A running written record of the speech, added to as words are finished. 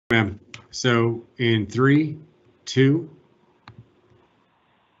Ma'am. So in 3, 2.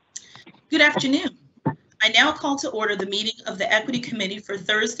 Good afternoon. I now call to order the meeting of the Equity Committee for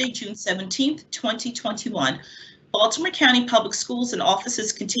Thursday, June 17th, 2021. Baltimore County Public Schools and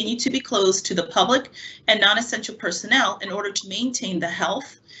offices continue to be closed to the public and non-essential personnel in order to maintain the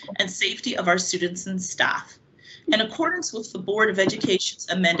health and safety of our students and staff. In accordance with the Board of Education's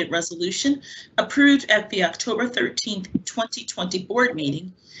amended resolution approved at the October 13th, 2020 board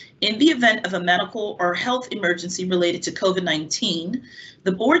meeting, in the event of a medical or health emergency related to COVID-19,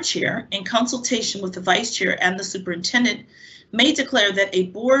 the board chair, in consultation with the vice chair and the superintendent, may declare that a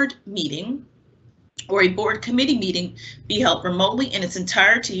board meeting or a board committee meeting be held remotely in its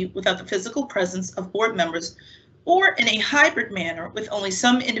entirety without the physical presence of board members, or in a hybrid manner with only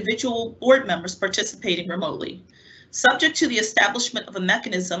some individual board members participating remotely, subject to the establishment of a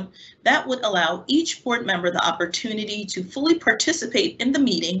mechanism that would allow each board member the opportunity to fully participate in the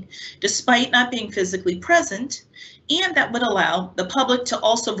meeting despite not being physically present, and that would allow the public to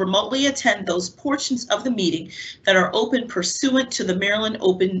also remotely attend those portions of the meeting that are open pursuant to the Maryland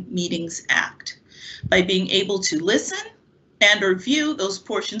Open Meetings Act, by being able to listen and or view those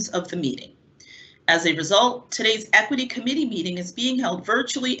portions of the meeting. As a result, today's Equity Committee meeting is being held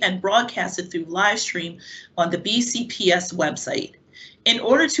virtually and broadcasted through live stream on the BCPS website. In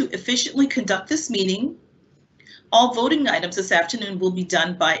order to efficiently conduct this meeting, all voting items this afternoon will be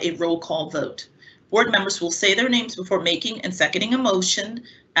done by a roll call vote. Board members will say their names before making and seconding a motion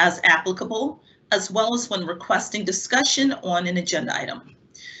as applicable, as well as when requesting discussion on an agenda item.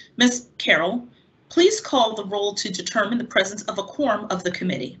 Ms. Carroll, please call the roll to determine the presence of a quorum of the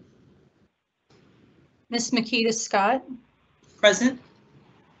committee. Ms. Makita Scott. Present.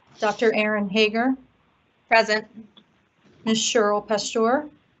 Dr. Aaron Hager. Present. Ms. Cheryl Pasteur.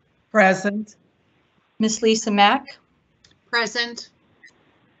 Present. Ms. Lisa Mack. Present.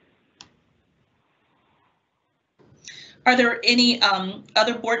 Are there any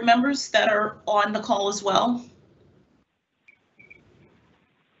other board members that are on the call as well?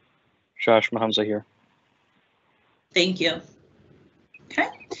 Josh Mahamza here. Thank you. Okay.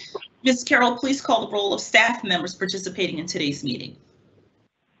 Ms. Carroll, please call the roll of staff members participating in today's meeting.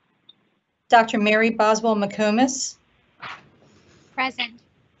 Dr. Mary Boswell McComas. Present.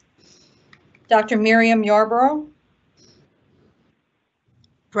 Dr. Miriam Yarborough.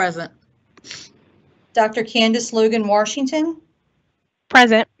 Present. Dr. Candace Logan Washington.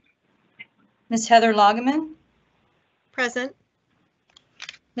 Present. Ms. Heather Loggeman. Present.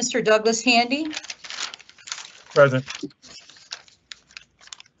 Mr. Douglas Handy. Present.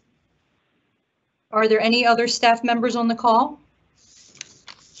 Are there any other staff members on the call?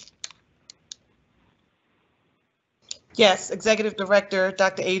 Yes, Executive Director,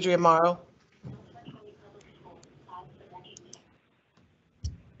 Dr. Adrian Morrow.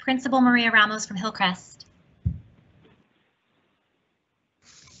 Principal Maria Ramos from Hillcrest.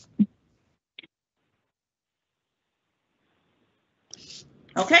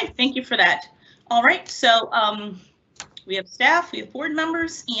 Okay, thank you for that. All right, so we have staff, we have board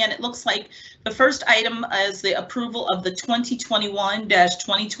members, and it looks like the first item is the approval of the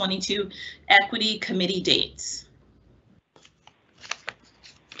 2021-2022 Equity Committee dates.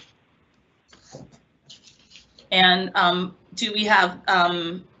 And do we have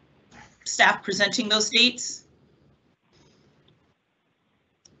staff presenting those dates?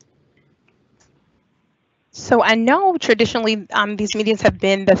 So I know traditionally these meetings have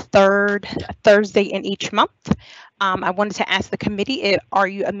been the third Thursday in each month. I wanted to ask the committee, are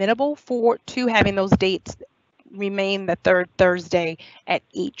you amenable to having those dates remain the third Thursday at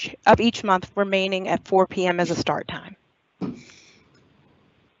each month, remaining at 4 p.m. as a start time?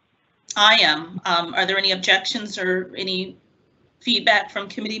 I am. Are there any objections or any feedback from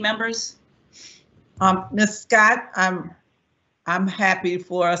committee members? Ms. Scott, I'm happy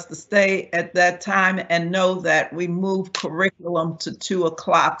for us to stay at that time and know that we move curriculum to 2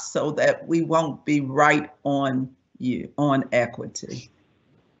 o'clock so that we won't be right on equity.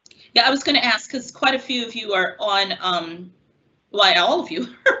 Yeah, I was going to ask because quite a few of you are on, well, all of you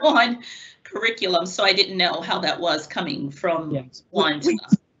are on curriculum, so I didn't know how that was coming from one to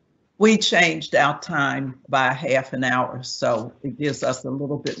the We changed our time by half an hour, so it gives us a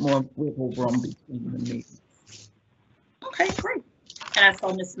little bit more wiggle room between the meetings. Okay, great. And I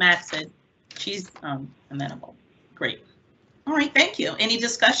saw Ms. Mack said she's amenable. Great. All right, thank you. Any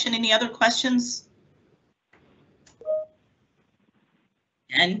discussion, any other questions?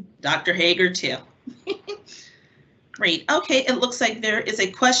 And Dr. Hager too. Great. Okay, it looks like there is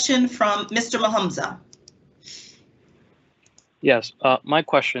a question from Mr. Mahamza. Yes, my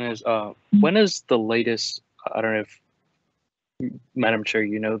question is, when is the latest, I don't know if Madam Chair,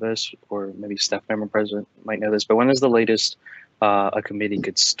 you know this, or maybe staff member president might know this, but when is the latest a committee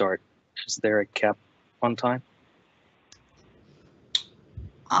could start? Is there a cap on time?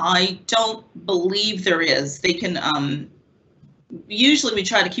 I don't believe there is. They can, usually we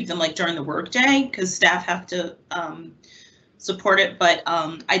try to keep them like during the workday because staff have to support it, but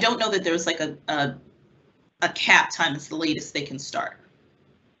I don't know that there's like a cap time is the latest they can start.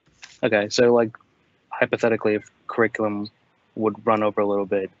 Okay, so like hypothetically, if curriculum would run over a little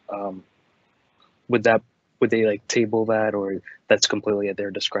bit, would they like table that, or that's completely at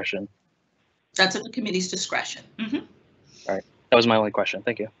their discretion? That's at the committee's discretion. Mm-hmm. All right, that was my only question.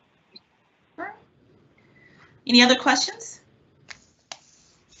 Thank you. All right. Any other questions?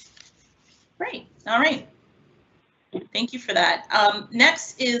 Great. All right. Thank you for that.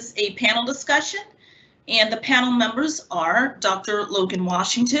 Next is a panel discussion, and the panel members are Dr. Logan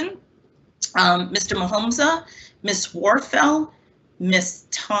Washington, Mr. Mahomza, Ms. Warfel, Ms.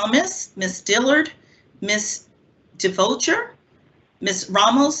 Thomas, Ms. Dillard, Ms. DeVolcher, Ms.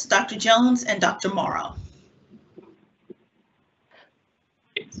 Ramos, Dr. Jones, and Dr. Morrow.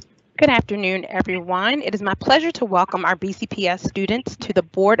 Good afternoon, everyone. It is my pleasure to welcome our BCPS students to the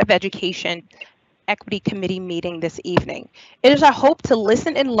Board of Education Equity Committee meeting this evening. It is our hope to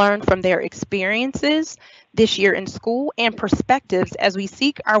listen and learn from their experiences this year in school and perspectives as we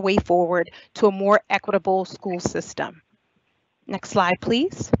seek our way forward to a more equitable school system. Next slide,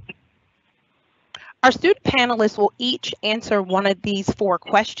 please. Our student panelists will each answer one of these 4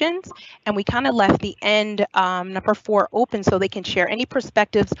 questions, and we kind of left the end number 4 open so they can share any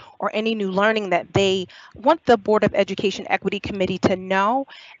perspectives or any new learning that they want the Board of Education Equity Committee to know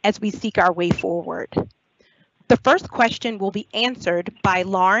as we seek our way forward. The first question will be answered by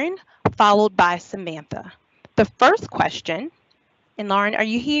Lauren, followed by Samantha. The first question, and Lauren, are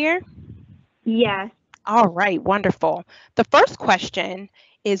you here? Yes. All right, wonderful. The first question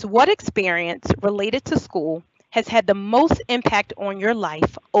is, what experience related to school has had the most impact on your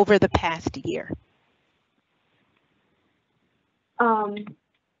life over the past year?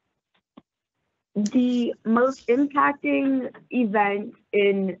 The most impacting event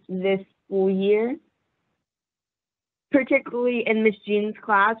in this school year, particularly in Miss Jean's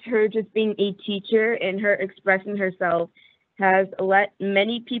class, her just being a teacher and her expressing herself has let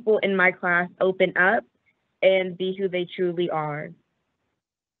many people in my class open up and be who they truly are.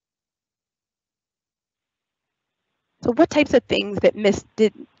 So what types of things that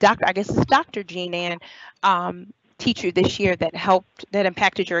Dr. Jean Ann teach you this year that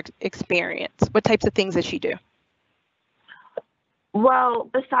impacted your experience? What types of things did she do? Well,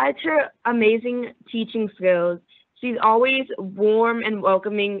 besides her amazing teaching skills, she's always warm and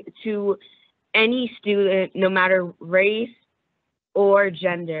welcoming to any student, no matter race or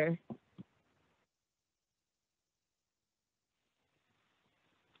gender.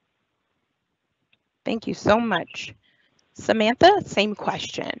 Thank you so much. Samantha, same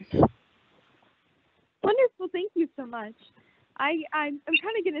question. Wonderful, thank you so much. I'm kind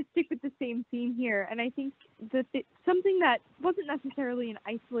of going to stick with the same theme here, and I think that something that wasn't necessarily an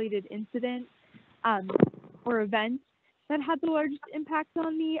isolated incident or event that had the largest impact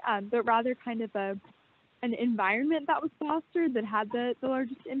on me, but rather kind of an environment that was fostered that had the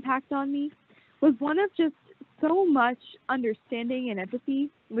largest impact on me, was one of just so much understanding and empathy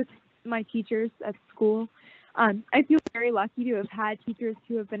with my teachers at school. I feel very lucky to have had teachers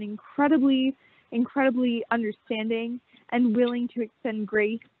who have been incredibly understanding and willing to extend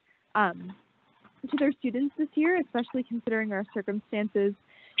grace to their students this year, especially considering our circumstances,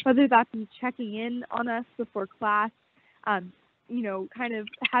 whether that be checking in on us before class, you know, kind of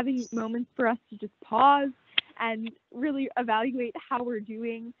having moments for us to just pause and really evaluate how we're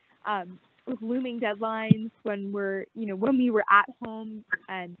doing with looming deadlines when we were at home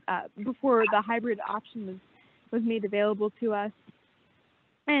and before the hybrid option was made available to us.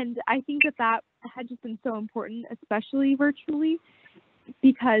 And I think that had just been so important, especially virtually,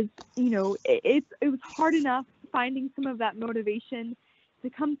 because, you know, it was hard enough finding some of that motivation to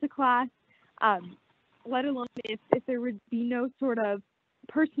come to class, let alone if there would be no sort of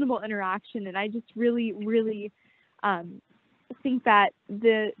personable interaction. And I just really think that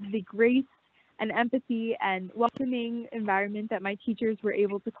the grace and empathy and welcoming environment that my teachers were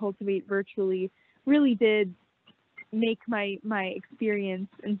able to cultivate virtually really did make my experience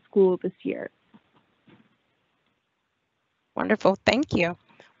in school this year. Wonderful, thank you.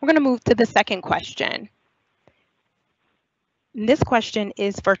 We're going to move to the second question. This question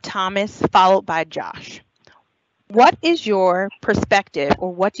is for Thomas, followed by Josh. What is your perspective,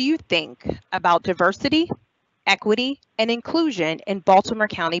 or what do you think about diversity, equity, and inclusion in Baltimore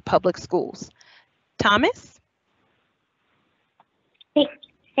County Public Schools? Thomas?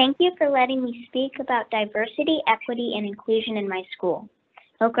 Thank you for letting me speak about diversity, equity, and inclusion in my school,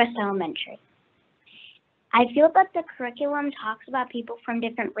 Hillcrest Elementary. I feel that the curriculum talks about people from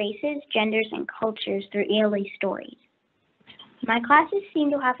different races, genders, and cultures through ELA stories. My classes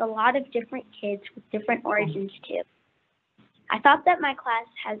seem to have a lot of different kids with different origins too. I thought that my class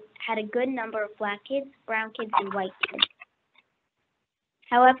had a good number of Black kids, brown kids, and white kids.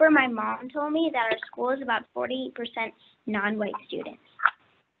 However, my mom told me that our school is about 40% non-white students.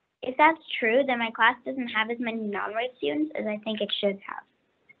 If that's true, then my class doesn't have as many non-white students as I think it should have.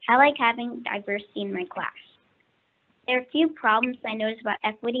 I like having diversity in my class. There are a few problems I noticed about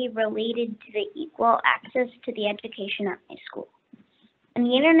equity related to the equal access to the education at my school. When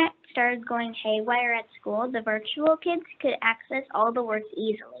the internet started going haywire at school, the virtual kids could access all the works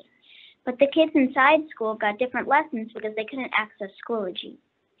easily. But the kids inside school got different lessons because they couldn't access Schoology.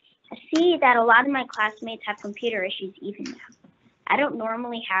 I see that a lot of my classmates have computer issues even now. I don't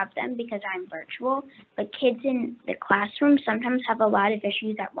normally have them because I'm virtual, but kids in the classroom sometimes have a lot of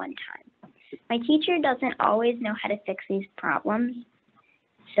issues at one time. My teacher doesn't always know how to fix these problems,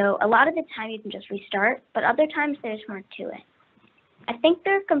 so a lot of the time you can just restart, but other times there's more to it. I think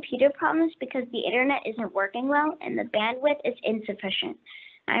there are computer problems because the internet isn't working well and the bandwidth is insufficient.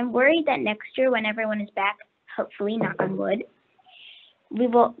 I'm worried that next year when everyone is back, hopefully, knock on wood, we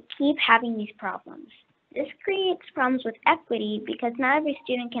will keep having these problems. This creates problems with equity because not every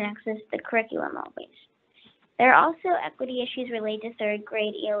student can access the curriculum always. There are also equity issues related to third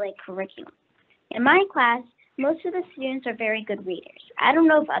grade ELA curriculum. In my class, most of the students are very good readers. I don't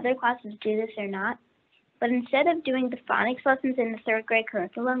know if other classes do this or not, but instead of doing the phonics lessons in the third grade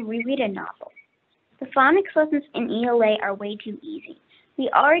curriculum, we read a novel. The phonics lessons in ELA are way too easy. We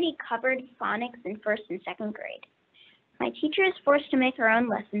already covered phonics in first and second grade. My teacher is forced to make her own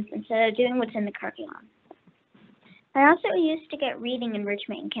lessons instead of doing what's in the curriculum. I also used to get reading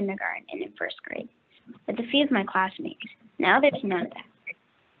enrichment in kindergarten and in first grade with a few of my classmates. Now there's none of that.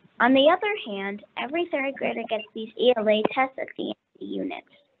 On the other hand, every third grader gets these ELA tests at the end of the units.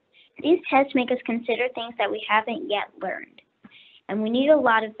 These tests make us consider things that we haven't yet learned, and we need a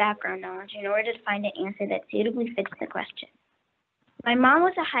lot of background knowledge in order to find an answer that suitably fits the question. My mom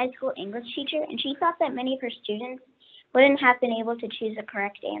was a high school English teacher, and she thought that many of her students wouldn't have been able to choose the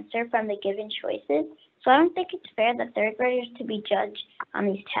correct answer from the given choices, so I don't think it's fair that third graders to be judged on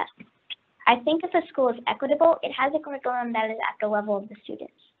these tests. I think if a school is equitable, it has a curriculum that is at the level of the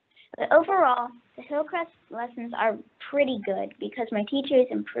students. But overall, the Hillcrest lessons are pretty good because my teachers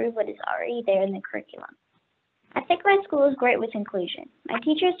improve what is already there in the curriculum. I think my school is great with inclusion. My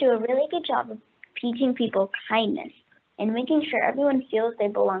teachers do a really good job of teaching people kindness and making sure everyone feels they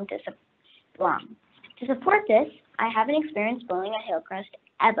belong. To support this, I haven't experienced bullying at Hillcrest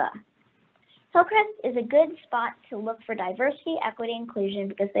ever. Hillcrest is a good spot to look for diversity, equity, inclusion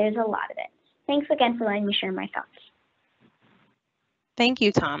because there's a lot of it. Thanks again for letting me share my thoughts. Thank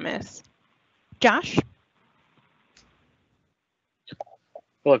you, Thomas. Josh?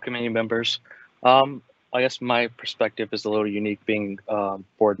 Hello, committee members. I guess my perspective is a little unique being a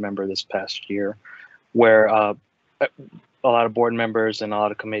board member this past year, where a lot of board members and a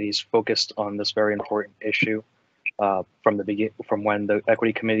lot of committees focused on this very important issue from when the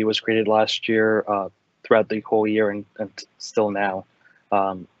equity committee was created last year throughout the whole year and still now.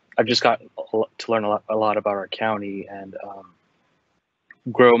 I've just got to learn a lot about our county and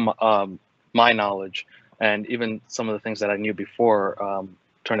grow my knowledge, and even some of the things that I knew before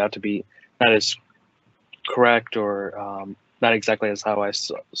turned out to be not as correct or not exactly as how I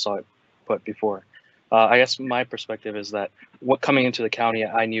saw it put before. I guess my perspective is that coming into the county,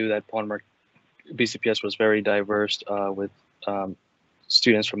 I knew that Baltimore BCPS was very diverse with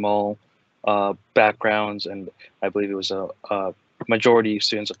students from all backgrounds, and I believe it was a majority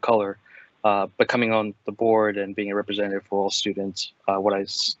students of color. But coming on the board and being a representative for all students, what I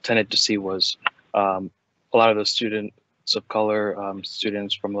tended to see was a lot of those students of color,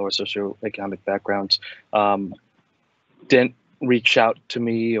 students from lower socioeconomic backgrounds, didn't reach out to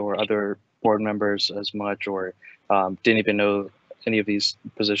me or other board members as much, or didn't even know any of these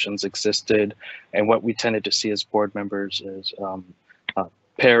positions existed. And what we tended to see as board members is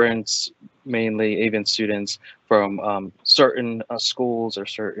parents, mainly even students from certain schools or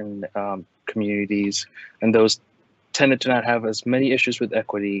certain communities, and those tended to not have as many issues with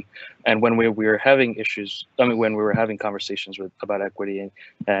equity. And when we were having issues, when we were having conversations about equity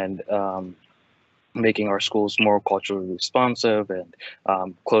and making our schools more culturally responsive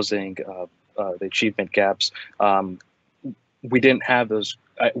and closing the achievement gaps, we didn't have those.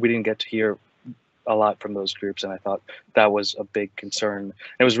 We didn't get to hear a lot from those groups, and I thought that was a big concern.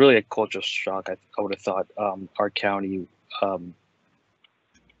 It was really a cultural shock. I would have thought our county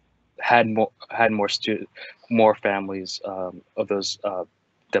had more families of those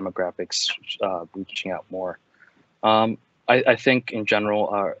demographics reaching out more. I think in general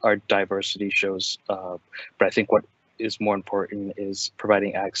our diversity shows, but I think what is more important is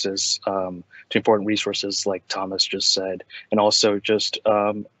providing access to important resources like Thomas just said, and also just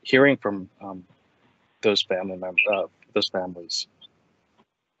hearing from those family members, those families.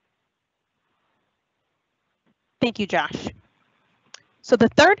 Thank you, Josh. So the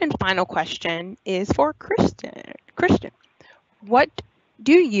third and final question is for Christian. Christian, what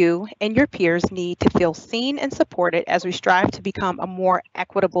do you and your peers need to feel seen and supported as we strive to become a more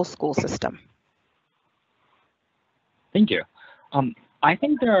equitable school system? Thank you. I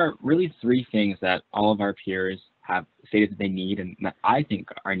think there are really three things that all of our peers have stated that they need and that I think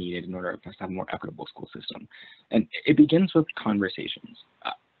are needed in order for us to have a more equitable school system. And it begins with conversations.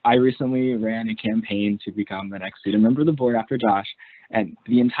 I recently ran a campaign to become the next student member of the board after Josh, and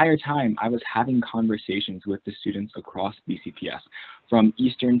the entire time I was having conversations with the students across BCPS, from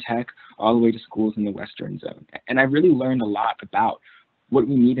Eastern Tech all the way to schools in the Western Zone. And I really learned a lot about what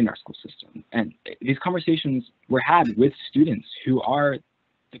we need in our school system. And these conversations were had with students who are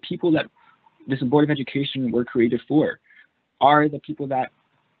the people that this Board of Education were created for, are the people that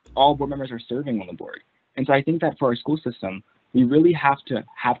all board members are serving on the board. And so I think that for our school system, we really have to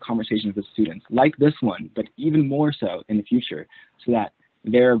have conversations with students like this one, but even more so in the future, so that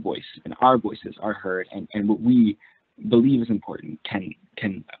their voice and our voices are heard and what we believe is important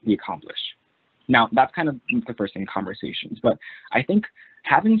can be accomplished. Now, that's kind of the first thing, conversations, but I think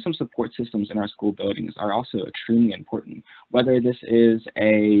having some support systems in our school buildings are also extremely important, whether this is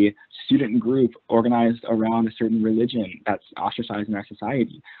a student group organized around a certain religion that's ostracized in our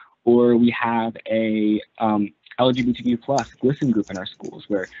society, or we have a LGBTQ+ GLSEN group in our schools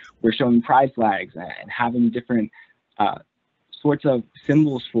where we're showing pride flags and having different sorts of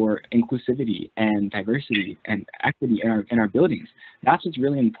symbols for inclusivity and diversity and equity in our buildings. That's what's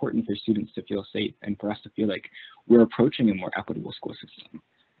really important for students to feel safe and for us to feel like we're approaching a more equitable school system.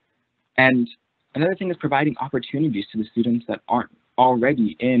 And another thing is providing opportunities to the students that aren't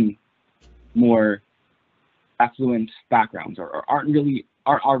already in more affluent backgrounds or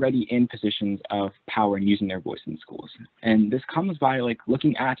are already in positions of power and using their voice in schools. And this comes by like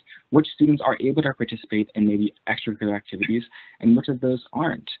looking at which students are able to participate in maybe extracurricular activities and which of those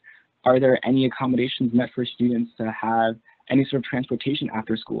aren't. Are there any accommodations met for students to have any sort of transportation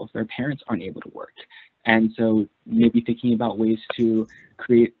after school if their parents aren't able to work? And so maybe thinking about ways to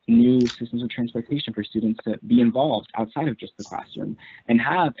create new systems of transportation for students to be involved outside of just the classroom and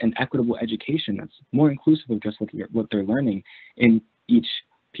have an equitable education that's more inclusive of just what they're learning in each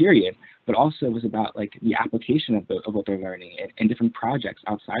period, but also was about like the application of what they're learning in different projects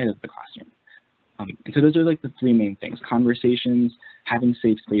outside of the classroom. And so those are like the three main things: conversations, having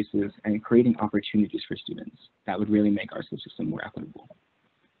safe spaces, and creating opportunities for students that would really make our school system more equitable.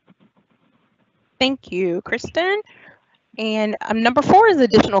 Thank you, Kristen. And number 4 is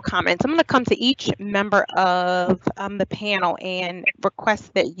additional comments. I'm going to come to each member of the panel and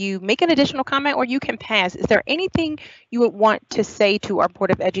request that you make an additional comment or you can pass. Is there anything you would want to say to our Board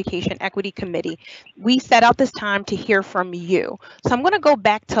of Education Equity Committee? We set out this time to hear from you. So I'm going to go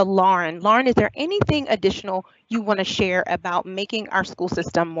back to Lauren. Lauren, is there anything additional you want to share about making our school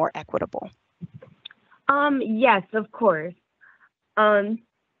system more equitable? Yes, of course.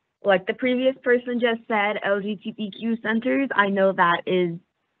 Like the previous person just said, LGBTQ centers, I know that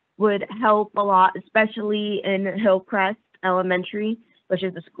would help a lot, especially in Hillcrest Elementary, which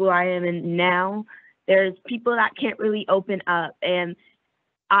is the school I am in now. There's people that can't really open up, and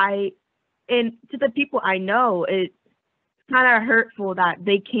to the people I know, it's kind of hurtful that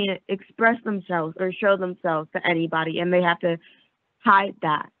they can't express themselves or show themselves to anybody, and they have to hide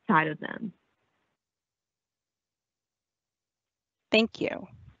that side of them. Thank you.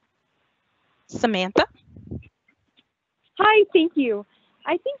 Samantha? Hi, thank you.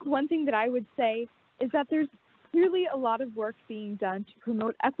 I think one thing that I would say is that there's clearly a lot of work being done to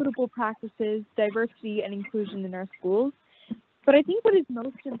promote equitable practices, diversity, and inclusion in our schools. But I think what is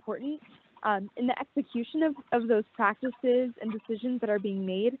most important in the execution of those practices and decisions that are being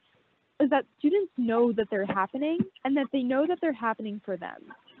made is that students know that they're happening and that they know that they're happening for them.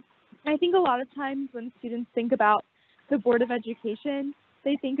 I think a lot of times when students think about the Board of Education,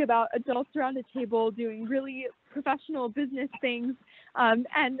 they think about adults around a table doing really professional business things.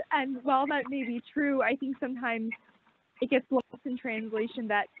 And while that may be true, I think sometimes it gets lost in translation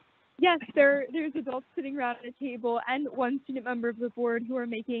that, yes, there's adults sitting around a table and one student member of the board who are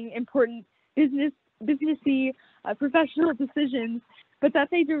making important businessy, professional decisions, but that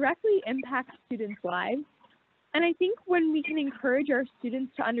they directly impact students' lives. And I think when we can encourage our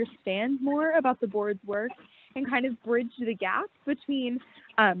students to understand more about the board's work and kind of bridge the gap between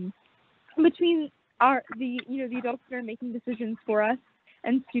the adults that are making decisions for us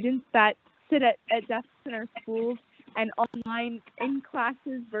and students that sit at desks in our schools and online in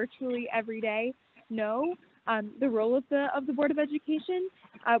classes virtually every day know the role of the Board of Education,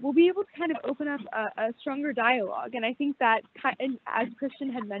 we'll be able to kind of open up a stronger dialogue. And I think that, as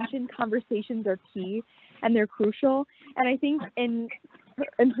Christian had mentioned, conversations are key and they're crucial. And I think in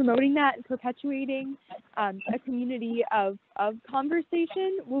promoting that and perpetuating a community of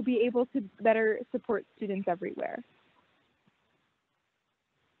conversation, we'll be able to better support students everywhere.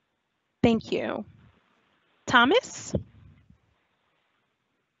 Thank you. Thomas?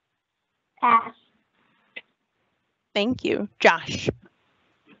 Pass. Thank you. Josh?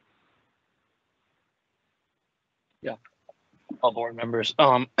 Yeah, all board members.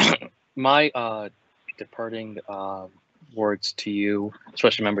 My departing words to you,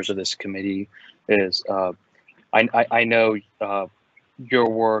 especially members of this committee, is I know your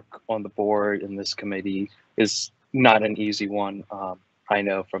work on the board in this committee is not an easy one. I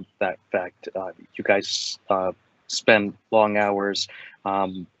know from that fact, you guys spend long hours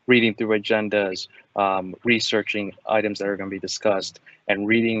reading through agendas, researching items that are going to be discussed, and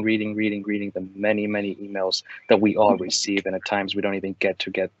reading the many emails that we all receive, and at times we don't even get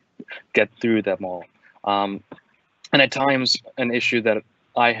through them all. And at times, an issue that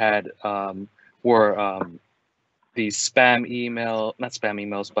I had were these spam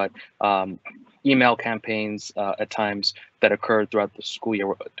emails, but email campaigns at times that occurred throughout the school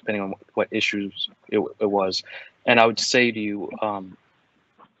year, depending on what issues it was. And I would say to you,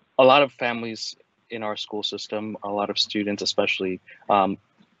 a lot of families in our school system, a lot of students especially, don't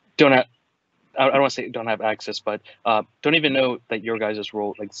have, I don't want to say don't have access, but don't even know that your guys'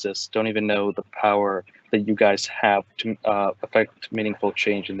 role exists, don't even know the power that you guys have to affect meaningful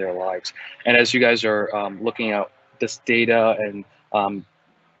change in their lives. And as you guys are looking at this data and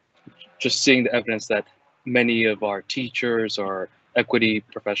just seeing the evidence that many of our teachers or equity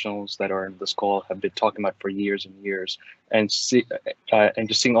professionals that are in this call have been talking about for years and years, and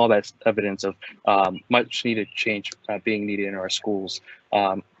just seeing all that evidence of much needed change being needed in our schools,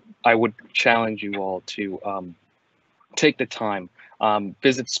 I would challenge you all to take the time,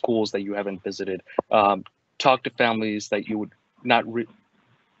 visit schools that you haven't visited, talk to families that you would not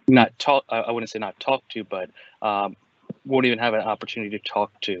talk. I wouldn't say not talk to, but won't even have an opportunity to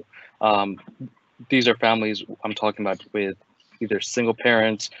talk to. These are families I'm talking about with either single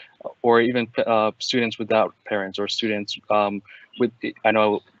parents or even students without parents, or students with, I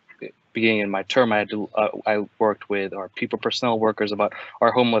know beginning in my term, I worked with our people personnel workers about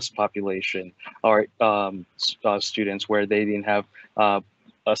our homeless population, our students where they didn't have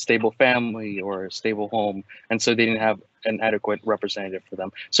a stable family or a stable home, and so they didn't have an adequate representative for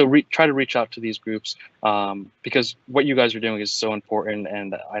them. So try to reach out to these groups, because what you guys are doing is so important.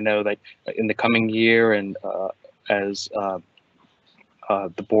 And I know that in the coming year, and as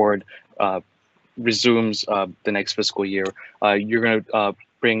the board resumes the next fiscal year, you're going to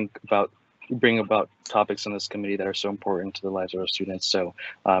bring about topics in this committee that are so important to the lives of our students. So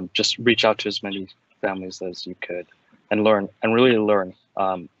just reach out to as many families as you could and learn, and really learn.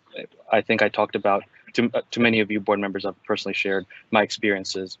 I think I talked about to many of you board members. I've personally shared my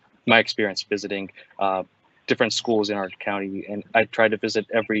experience visiting different schools in our county, and I tried to visit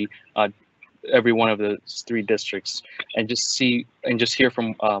every one of the 3 districts and just hear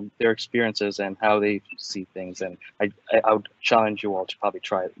from their experiences and how they see things. And I would challenge you all to probably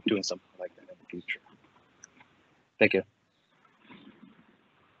try doing something like that in the future. Thank you.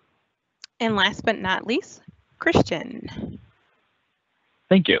 And last but not least, Christian.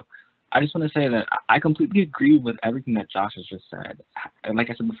 Thank you. I just want to say that I completely agree with everything that Josh has just said. And like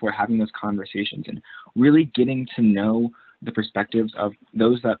I said before, having those conversations and really getting to know the perspectives of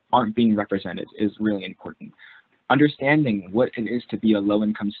those that aren't being represented is really important. Understanding what it is to be a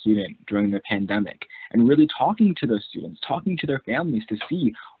low-income student during the pandemic, and really talking to those students, talking to their families to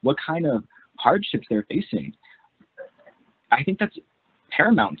see what kind of hardships they're facing. I think that's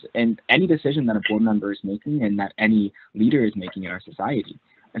paramount in any decision that a board member is making and that any leader is making in our society.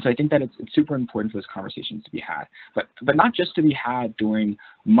 And so I think that it's super important for those conversations to be had, but not just to be had during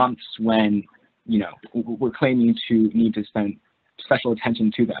months when, you know, we're claiming to need to spend special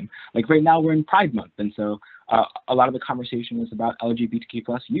attention to them. Like right now we're in Pride Month, and so a lot of the conversation is about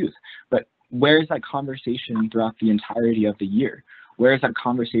LGBTQ+ youth, but where is that conversation throughout the entirety of the year? Where is that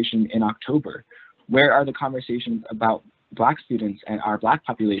conversation in October? Where are the conversations about Black students and our Black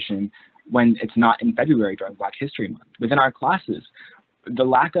population when it's not in February during Black History Month? Within our classes, the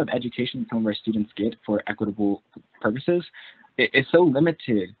lack of education some of our students get for equitable purposes is so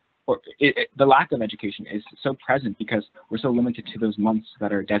limited, or the lack of education is so present because we're so limited to those months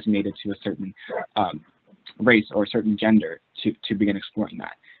that are designated to a certain race or a certain gender to begin exploring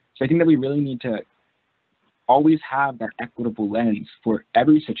that. So I think that we really need to always have that equitable lens for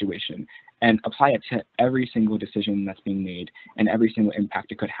every situation and apply it to every single decision that's being made and every single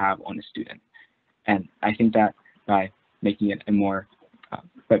impact it could have on a student. And I think that by making it a more,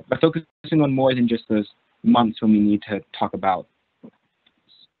 but focusing on more than just those months when we need to talk about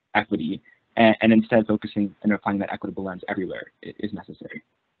equity, and instead focusing and applying that equitable lens everywhere is necessary.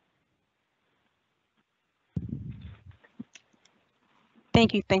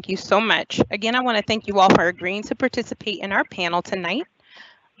 Thank you so much. Again, I want to thank you all for agreeing to participate in our panel tonight.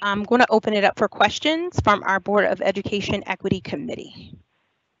 I'm going to open it up for questions from our Board of Education Equity Committee.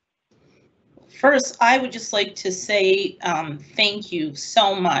 First, I would just like to say thank you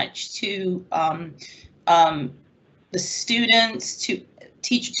so much to the students, to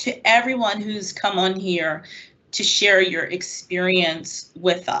teachers, to everyone who's come on here to share your experience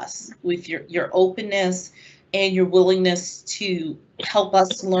with us, with your openness and your willingness to help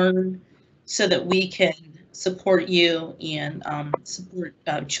us learn so that we can support you and support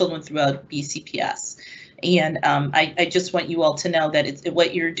children throughout BCPS. And I just want you all to know that it's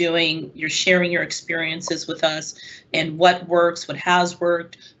what you're doing, you're sharing your experiences with us, and what works, what has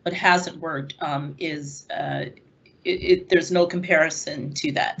worked, what hasn't worked there's no comparison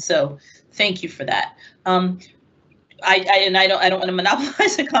to that. So thank you for that. I don't want to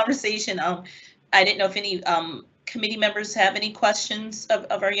monopolize the conversation. I didn't know if any committee members have any questions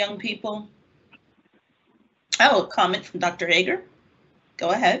of our young people. Oh, a comment from Dr. Hager. Go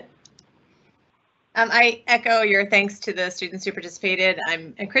ahead. I echo your thanks to the students who participated.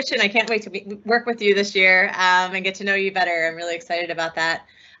 And Christian, I can't wait to work with you this year and get to know you better. I'm really excited about that.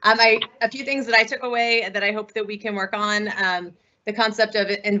 A few things that I took away that I hope that we can work on. The concept of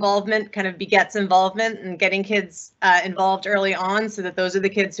involvement kind of begets involvement, and getting kids involved early on so that those are the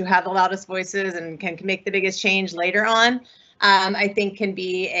kids who have the loudest voices and can make the biggest change later on. I think can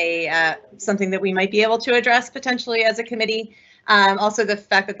be something that we might be able to address potentially as a committee. Also, the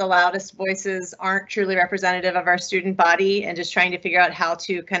fact that the loudest voices aren't truly representative of our student body, and just trying to figure out how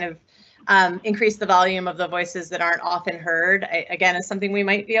to kind of increase the volume of the voices that aren't often heard, again, is something we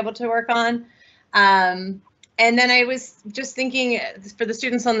might be able to work on. And then I was just thinking for the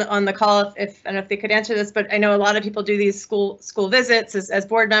students on the call, I don't know if they could answer this, but I know a lot of people do these school visits as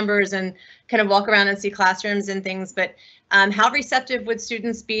board members and kind of walk around and see classrooms and things, but how receptive would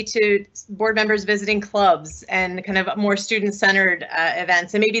students be to board members visiting clubs and kind of more student-centered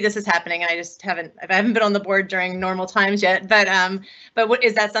events? And maybe this is happening. I haven't been on the board during normal times yet, but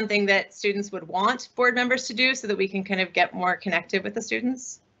is that something that students would want board members to do so that we can kind of get more connected with the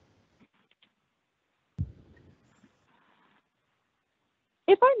students?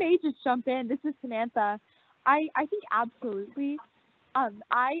 If I may just jump in, this is Samantha. I think absolutely. I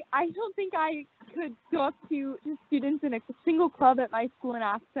don't think I could go up to students in a single club at my school and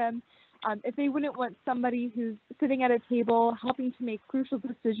ask them if they wouldn't want somebody who's sitting at a table helping to make crucial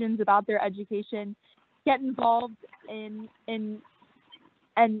decisions about their education, get involved in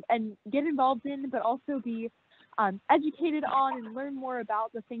get involved in, but also be educated on and learn more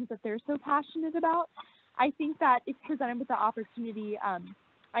about the things that they're so passionate about. I think that if presented with the opportunity,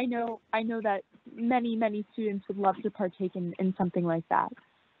 I know that many students would love to partake in something like that.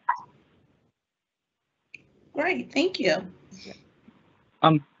 Great, thank you.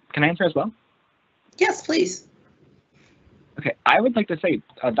 Can I answer as well? Yes, please. Okay, I would like to say,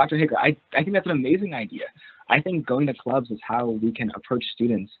 Dr. Hager, I think that's an amazing idea. I think going to clubs is how we can approach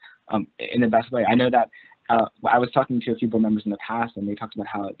students in the best way. I know that I was talking to a few board members in the past, and they talked about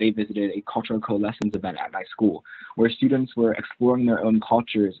how they visited a cultural coalescence event at my school, where students were exploring their own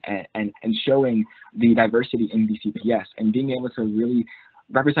cultures and showing the diversity in BCPS and being able to really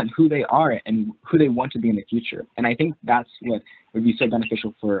represent who they are and who they want to be in the future. And I think that's what would be so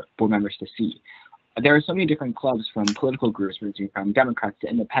beneficial for board members to see. There are so many different clubs, from political groups, from Democrats to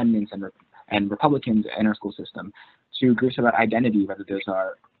independents and Republicans in our school system, to groups about identity, whether those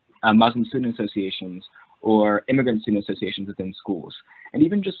are Muslim student associations or immigrant student associations within schools, and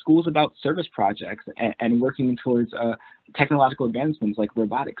even just schools about service projects and working towards technological advancements like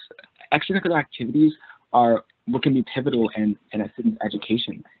robotics. Extracurricular activities are what can be pivotal in a student's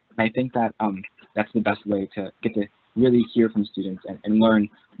education. And I think that that's the best way to get to really hear from students and learn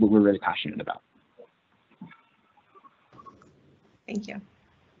what we're really passionate about. Thank you.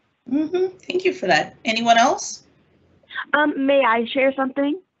 Thank you for that. Anyone else? May I share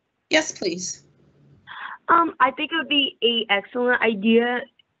something? Yes, please. I think it would be an excellent idea.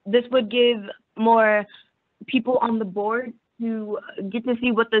 This would give more people on the board to get to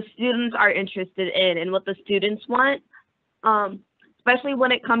see what the students are interested in and what the students want, especially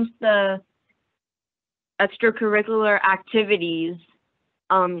when it comes to extracurricular activities.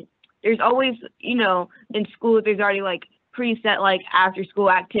 There's always, you know, in school, there's already like preset like after school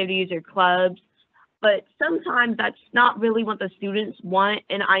activities or clubs, but sometimes that's not really what the students want.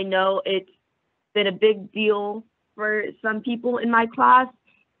 And I know it's been a big deal for some people in my class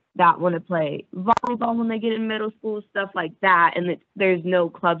that want to play volleyball when they get in middle school, stuff like that, and there's no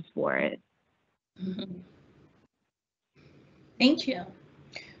clubs for it. Thank you.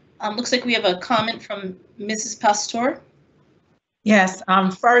 Looks like we have a comment from Mrs. Pastor. Yes,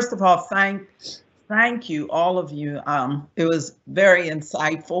 first of all, thank you, all of you. It was very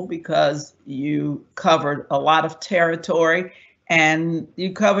insightful because you covered a lot of territory, and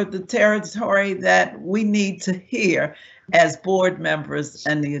you covered the territory that we need to hear as board members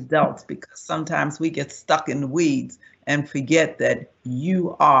and the adults, because sometimes we get stuck in the weeds and forget that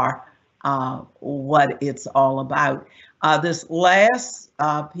you are what it's all about. This last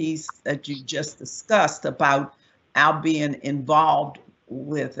piece that you just discussed about our being involved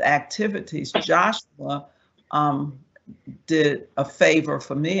with activities, Joshua did a favor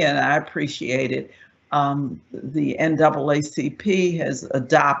for me, and I appreciate it. The NAACP has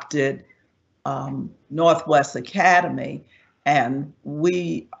adopted Northwest Academy, and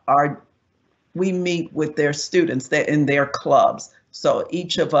we meet with their students. They're in their clubs. So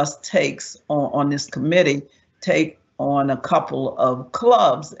each of us takes on this committee, take on a couple of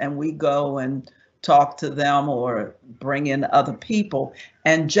clubs, and we go and talk to them or bring in other people.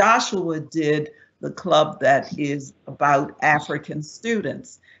 And Joshua did the club that is about African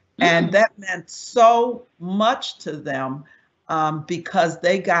students. And that meant so much to them because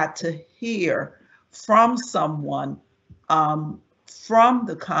they got to hear from someone from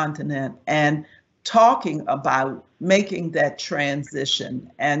the continent and talking about making that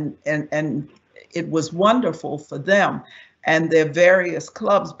transition. And it was wonderful for them and their various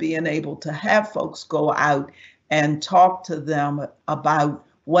clubs being able to have folks go out and talk to them about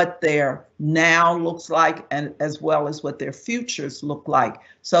what their now looks like, and as well as what their futures look like.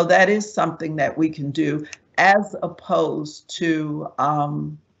 So that is something that we can do, as opposed to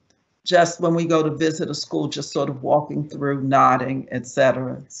just when we go to visit a school, just sort of walking through, nodding,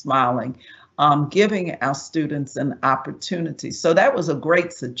 etc., smiling, giving our students an opportunity. So that was a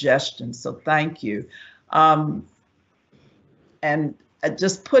great suggestion. So thank you. And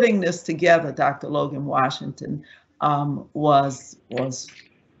just putting this together, Dr. Logan Washington, was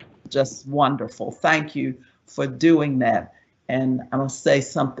just wonderful. Thank you for doing that. And I'm going to say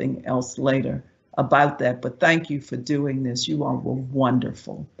something else later about that, but thank you for doing this. You all were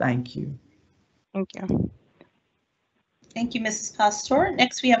wonderful. Thank you. Thank you. Thank you, Mrs. Pastor.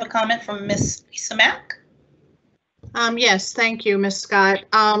 Next, we have a comment from Miss Lisa Mack. Yes, thank you, Ms. Scott.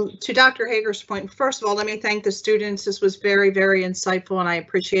 To Dr. Hager's point, first of all, let me thank the students. This was very, very insightful, and I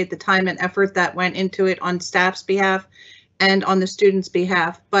appreciate the time and effort that went into it on staff's behalf and on the students'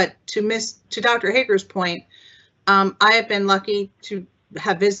 behalf. But to Dr. Hager's point, I have been lucky to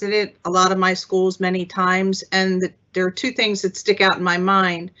have visited a lot of my schools many times, and there are two things that stick out in my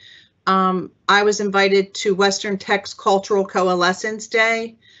mind. I was invited to Western Tech's Cultural Coalescence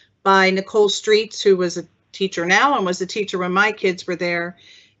Day by Nicole Streets, who was a teacher now and was a teacher when my kids were there.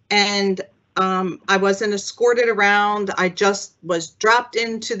 And I wasn't escorted around. I just was dropped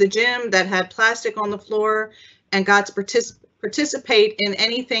into the gym that had plastic on the floor and got to participate in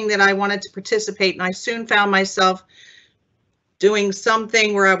anything that I wanted to participate. And I soon found myself doing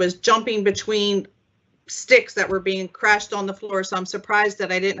something where I was jumping between sticks that were being crashed on the floor. So I'm surprised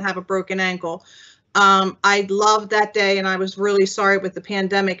that I didn't have a broken ankle. I loved that day, and I was really sorry with the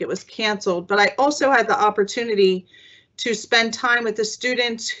pandemic it was canceled, but I also had the opportunity to spend time with the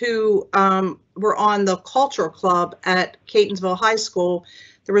students who were on the cultural club at Catonsville High School.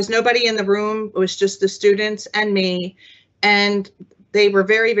 There was nobody in the room. It was just the students and me, and they were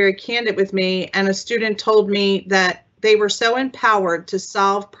very, very candid with me. And a student told me that they were so empowered to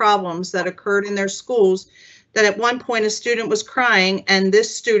solve problems that occurred in their schools that at one point a student was crying, and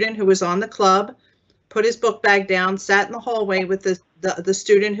this student who was on the club put his book bag down, sat in the hallway with the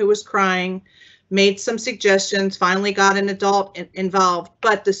student who was crying, made some suggestions, finally got an adult involved.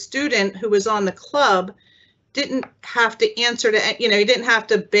 But the student who was on the club didn't have to answer to, he didn't have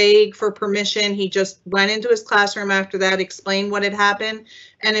to beg for permission. He just went into his classroom after that, explained what had happened,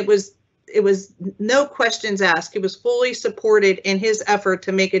 and it was no questions asked. He was fully supported in his effort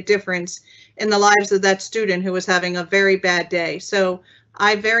to make a difference in the lives of that student who was having a very bad day. So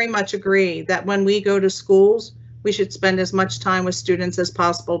I very much agree that when we go to schools, we should spend as much time with students as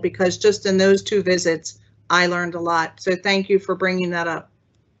possible, because just in those 2 visits, I learned a lot. So thank you for bringing that up.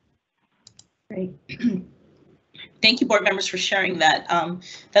 Great. Thank you, board members, for sharing that.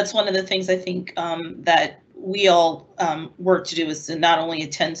 That's one of the things I think that we all work to do, is to not only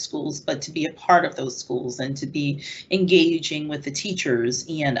attend schools, but to be a part of those schools and to be engaging with the teachers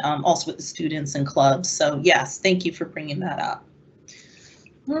and also with the students and clubs. So yes, thank you for bringing that up.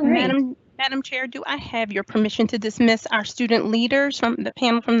 All right. Madam Chair, do I have your permission to dismiss our student leaders from the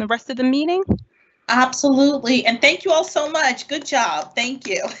panel from the rest of the meeting? Absolutely. And thank you all so much. Good job. Thank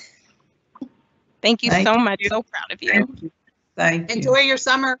you. Thank you so much. So proud of you. Thank you. Enjoy your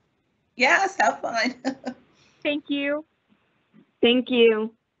summer. Yes, have fun. Thank you. Thank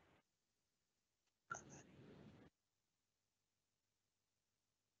you.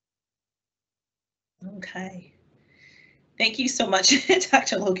 Okay. Thank you so much,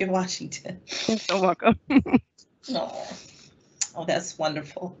 Dr. Logan Washington. You're so welcome. Oh, that's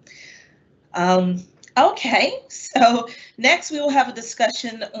wonderful. Okay, so next we will have a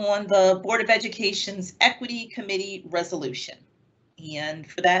discussion on the Board of Education's Equity Committee resolution. And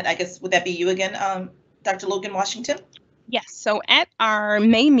for that, I guess, would that be you again, Dr. Logan Washington? Yes, so at our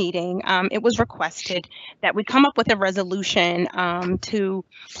May meeting, it was requested that we come up with a resolution to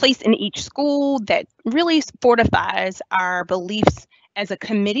place in each school that really fortifies our beliefs as a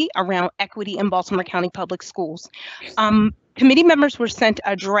committee around equity in Baltimore County Public Schools. Committee members were sent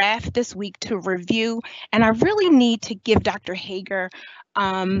a draft this week to review, and I really need to give Dr. Hager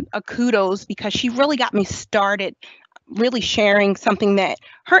a kudos, because she really got me started really sharing something that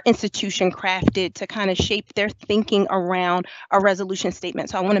her institution crafted to kind of shape their thinking around a resolution statement.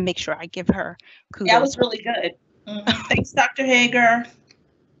 So I want to make sure I give her kudos. That was really good. Thanks, Dr. Hager.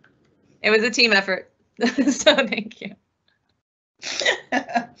 It was a team effort, so thank you.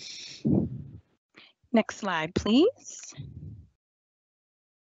 Next slide, please.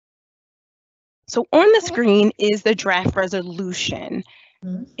 So on the screen is the draft resolution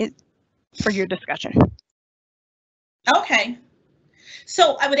for your discussion. Okay.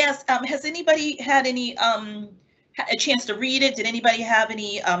 So I would ask, has anybody had any a chance to read it? Did anybody have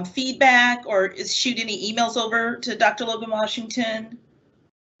any feedback, or shoot any emails over to Dr. Logan Washington?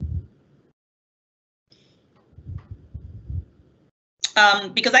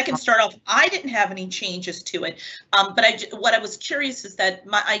 Because I can start off, I didn't have any changes to it, but what I was curious is that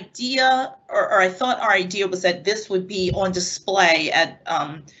my idea, or I thought our idea was that this would be on display at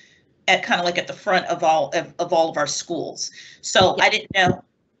kind of like at the front of all of our schools. So I didn't know.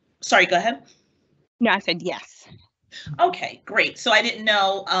 Sorry, go ahead. No, I said yes. Okay, great. So I didn't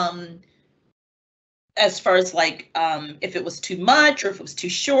know as far as like if it was too much or if it was too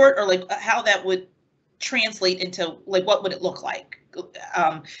short, or like how that would translate into, like, what would it look like?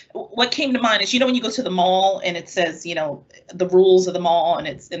 What came to mind is, when you go to the mall and it says, the rules of the mall, and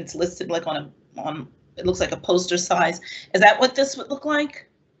it's listed like on it looks like a poster size. Is that what this would look like?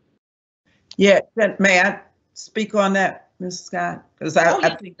 Yeah, may I speak on that, Ms. Scott? Because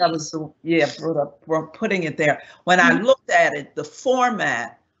I think I was, brought up putting it there. When I looked at it, the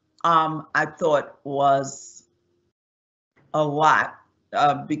format, I thought was a lot,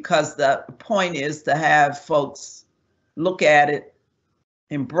 because the point is to have folks look at it,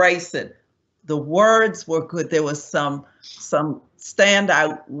 embrace it. The words were good. There was some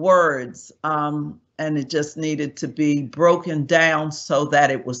standout words, and it just needed to be broken down so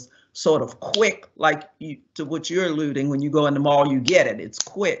that it was sort of quick, like to what you're alluding. When you go in the mall, you get it. It's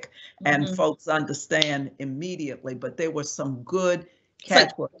quick, and folks understand immediately. But there were some good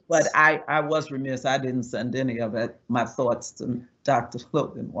catchwords. But I was remiss. I didn't send any of it, my thoughts, to Dr.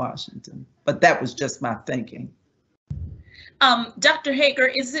 Logan Washington. But that was just my thinking. Dr. Hager,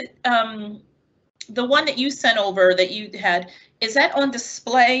 is it the one that you sent over that you had, is that on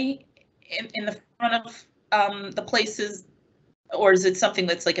display in the front of the places, or is it something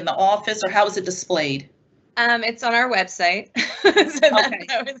that's like in the office, or how is it displayed? It's on our website.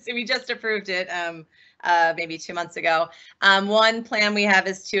 So we just approved it maybe 2 months ago. One plan we have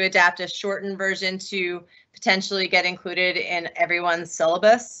is to adapt a shortened version to potentially get included in everyone's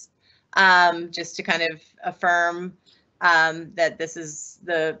syllabus, just to kind of affirm that this is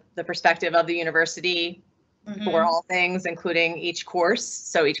the perspective of the university for all things, including each course.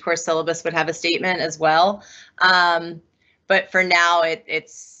 So each course syllabus would have a statement as well. But for now,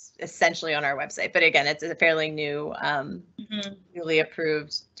 it's essentially on our website. But again, it's a fairly new, newly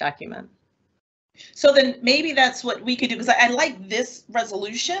approved document. So then maybe that's what we could do, because I like this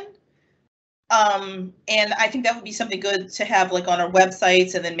resolution. And I think that would be something good to have like on our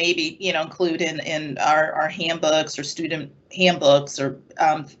websites, and then maybe, you know, include in our handbooks or student handbooks, or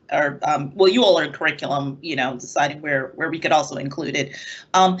well, you all are in curriculum, you know, deciding where we could also include it.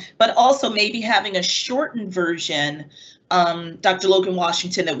 But also maybe having a shortened version, Dr. Logan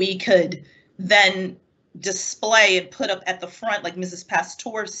Washington, that we could then display and put up at the front, like Mrs.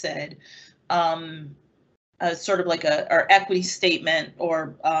 Pastor said, sort of like our equity statement,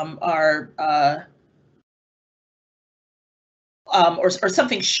 or or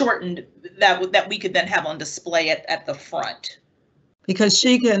something shortened that we could then have on display at the front. Because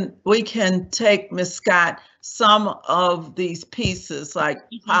we can take, Ms. Scott, some of these pieces like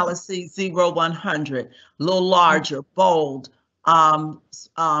policy 0100, a little larger, bold,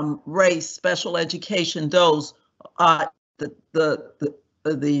 race, special education, those,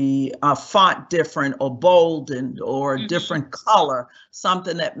 the font different or boldened or different color,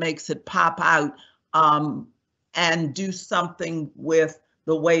 something that makes it pop out, and do something with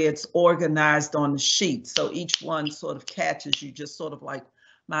the way it's organized on the sheet. So each one sort of catches you, just sort of like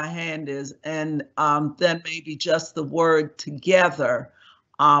my hand is. And then maybe just the word together,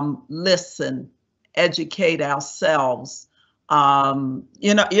 listen, educate ourselves.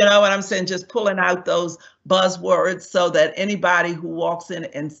 You know what I'm saying? Just pulling out those buzzwords so that anybody who walks in,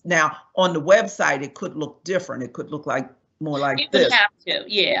 and now on the website, it could look different. It could look like more like it this. Would have to,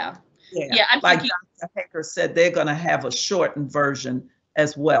 yeah. Yeah, I'm like thinking, Dr. Hager said, they're going to have a shortened version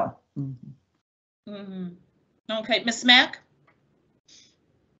as well. Okay, Ms. Mack?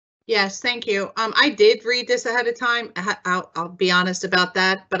 Yes, thank you. I did read this ahead of time. I'll be honest about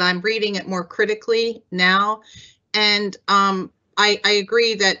that, but I'm reading it more critically now. And I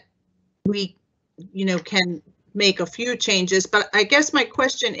agree that we, can make a few changes, but I guess my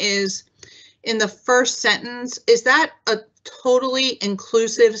question is, in the first sentence, is that a totally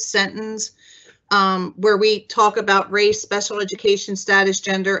inclusive sentence where we talk about race, special education status,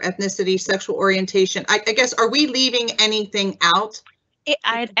 gender, ethnicity, sexual orientation? I guess, are we leaving anything out?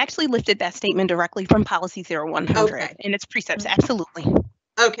 I had actually lifted that statement directly from policy 0100 and its precepts, absolutely.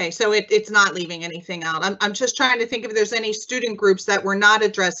 Okay, so it's not leaving anything out. I'm just trying to think if there's any student groups that we're not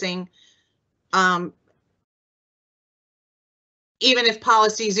addressing, even if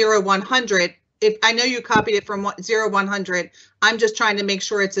policy 0100, if I know you copied it from 0100, I'm just trying to make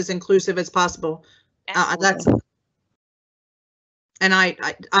sure it's as inclusive as possible. And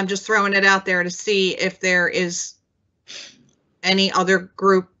I'm just throwing it out there to see if there is any other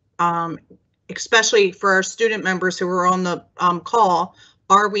group, especially for our student members who are on the call.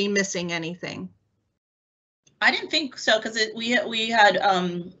 Are we missing anything? I didn't think so, because we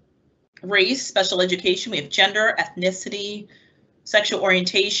had race, special education, we have gender, ethnicity, sexual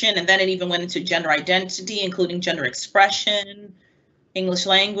orientation, and then it even went into gender identity, including gender expression, English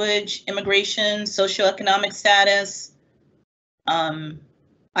language, immigration, socioeconomic status. I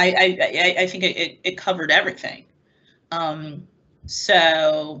think it covered everything.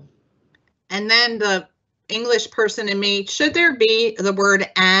 So. And then the English person in me, should there be the word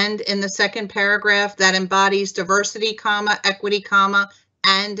 "and" in the second paragraph that embodies diversity, comma, equity, comma,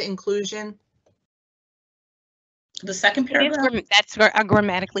 and inclusion? The second paragraph? That's a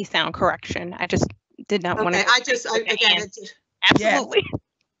grammatically sound correction. I just did not want to. Again, absolutely.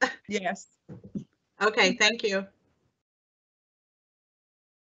 Yes. Okay, thank you.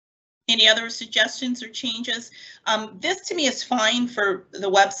 Any other suggestions or changes? This to me is fine for the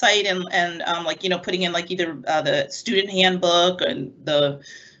website and like, putting in like either the student handbook and the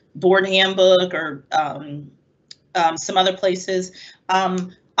board handbook, or some other places.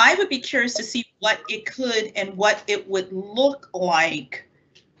 I would be curious to see what it could and what it would look like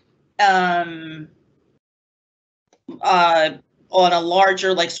on a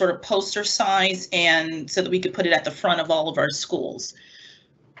larger, like, sort of poster size, and so that we could put it at the front of all of our schools.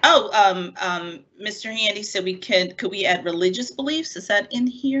 Oh, Mr. Handy said could we add religious beliefs? Is that in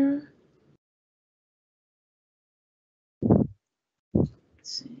here? Let's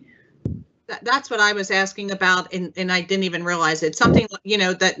see. That's what I was asking about, and I didn't even realize it. Something,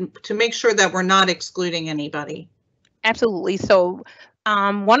 that to make sure that we're not excluding anybody. Absolutely. So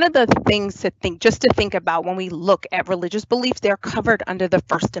one of the things to think about when we look at religious beliefs, they're covered under the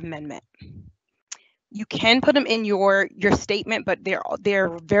First Amendment. You can put them in your statement, but they're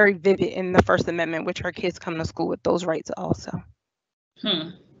very vivid in the First Amendment, which our kids come to school with those rights also.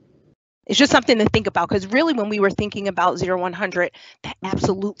 It's just something to think about, because really when we were thinking about 0100, that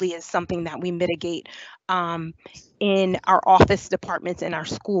absolutely is something that we mitigate in our office departments in our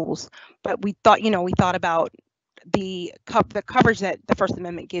schools. But we thought about the coverage that the First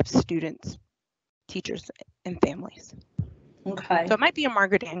Amendment gives students, teachers, and families. Okay. So it might be a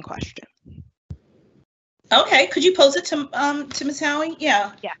Margaret Ann question. Okay, could you pose it to Ms. Howie?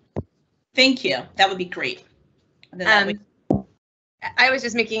 Yeah. Yeah. Thank you. That would be great. And then that way- I was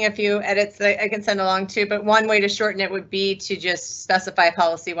just making a few edits that I can send along too, but one way to shorten it would be to just specify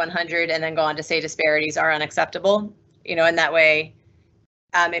policy 100 and then go on to say disparities are unacceptable. You know, in that way,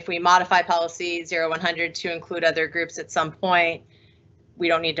 if we modify policy 0100 to include other groups at some point, we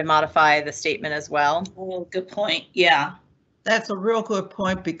don't need to modify the statement as well. Oh, good point. Yeah. That's a real good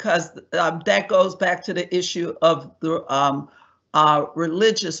point, because that goes back to the issue of the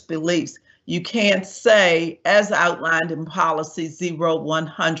religious beliefs. You can't say, as outlined in policy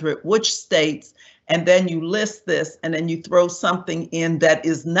 0100, which states, and then you list this, and then you throw something in that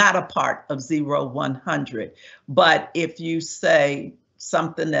is not a part of 0100. But if you say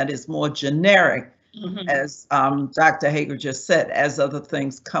something that is more generic, as Dr. Hager just said, as other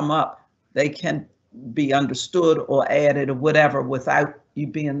things come up, they can be understood or added or whatever without you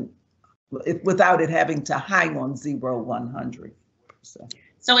being, without it having to hang on 0100.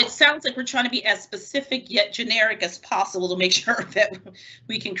 So it sounds like we're trying to be as specific yet generic as possible to make sure that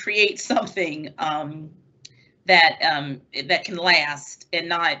we can create something that can last and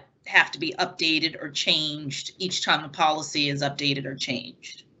not have to be updated or changed each time the policy is updated or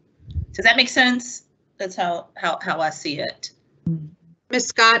changed. Does that make sense? That's how I see it. Ms.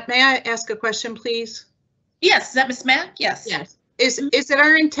 Scott, may I ask a question, please? Yes, is that Ms. Mack? Yes. Yes. Is it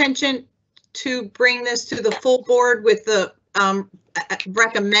our intention to bring this to the full board with the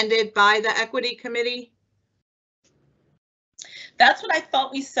recommended by the equity committee? That's what I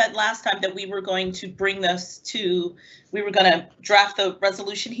thought we said last time, that we were going to bring this to, we were going to draft the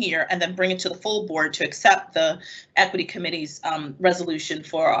resolution here and then bring it to the full board to accept the equity committee's resolution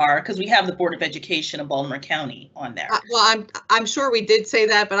for our, because we have the Board of Education of Baltimore County on there. Well, I'm sure we did say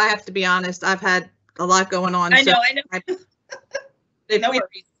that, but I have to be honest, I've had a lot going on. I know. No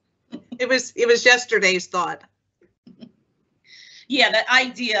worries. It was yesterday's thought. Yeah, the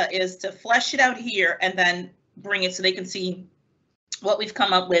idea is to flesh it out here and then bring it so they can see what we've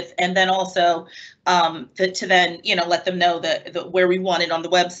come up with, and then also to then, you know, let them know that where we want it on the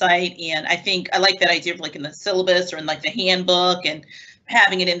website. And I think I like that idea of like in the syllabus or in like the handbook and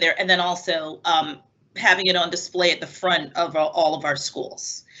having it in there, and then also having it on display at the front of all of our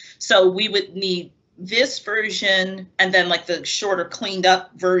schools. So we would need this version and then like the shorter cleaned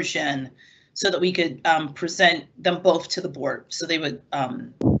up version so that we could present them both to the board so they would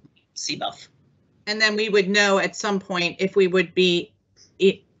see both. And then we would know at some point if we would be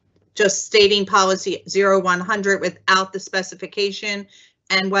just stating policy 0100 without the specification,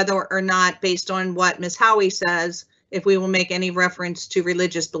 and whether or not, based on what Ms. Howie says, if we will make any reference to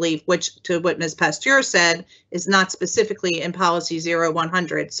religious belief, which, to what Ms. Pasteur said, is not specifically in policy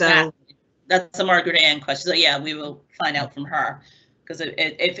 0100. So yeah, that's a Margaret Ann question. So yeah, we will find out from her, because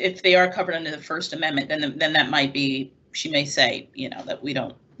if they are covered under the First Amendment, then that might be, she may say, you know, that we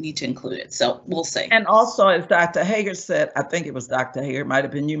don't need to include it. So we'll see. And also, as Dr. Hager said, I think it was Dr. Hager, might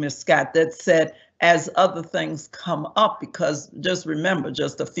have been you, Ms. Scott, that said, as other things come up, because just remember,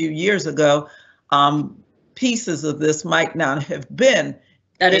 just a few years ago, pieces of this might not have been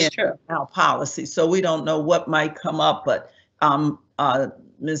that is true our policy. So we don't know what might come up, but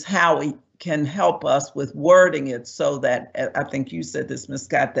Ms. Howie can help us with wording it so that, I think you said this, Ms.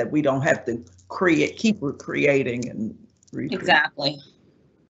 Scott, that we don't have to keep recreating and recreating. Exactly.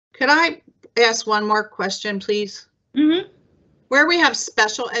 Could I ask one more question, please? Where we have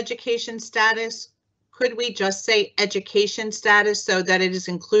special education status, could we just say education status so that it is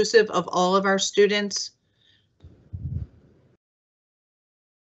inclusive of all of our students?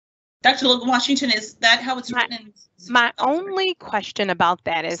 Dr. Logan Washington, is that how it's written in? My only question about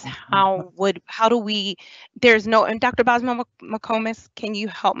that is how do we, there's no, and Dr. Bosma McComas, can you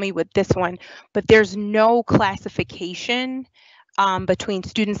help me with this one? But there's no classification between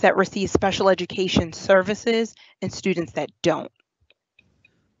students that receive special education services and students that don't.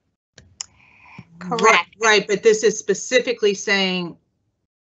 Correct. Right, but this is specifically saying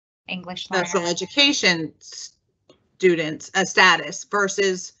English special education students status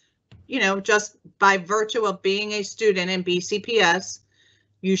versus, you know, just by virtue of being a student in BCPS,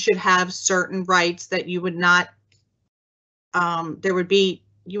 you should have certain rights that you would not,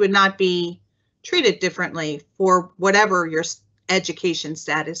 you would not be treated differently for whatever your education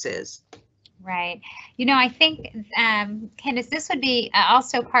status is. Right. You know, I think, Candace, this would be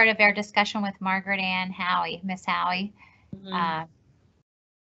also part of our discussion with Margaret Ann Howie, Miss Howie.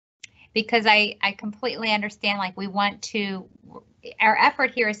 Because I completely understand, like, we want to, our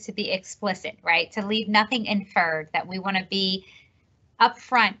effort here is to be explicit, right? To leave nothing inferred, that we want to be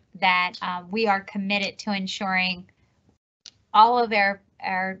upfront that we are committed to ensuring all of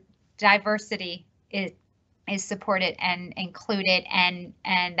our diversity is supported and included, and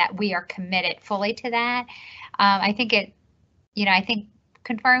that we are committed fully to that. I think I think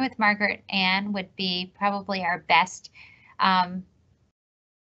conferring with Margaret Ann would be probably our best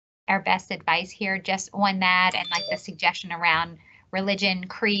advice here, just on that, and like the suggestion around religion,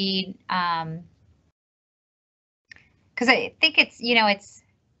 creed, because I think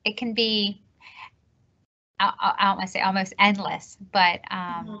it can be, I don't want to say almost endless, but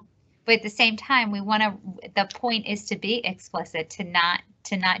but at the same time, the point is to be explicit, to not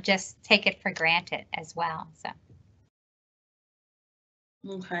just take it for granted as well. So.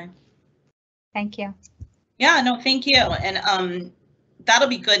 Okay. Thank you. Yeah, no, thank you. And that'll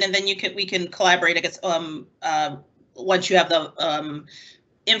be good. And then we can collaborate, I guess, once you have the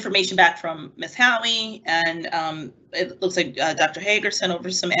information back from Ms. Howie, and it looks like Dr. Hager sent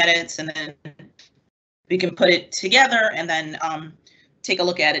over some edits, and then we can put it together and then take a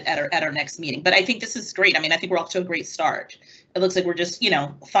look at it at our next meeting. But I think this is great. I mean, I think we're off to a great start. It looks like we're just,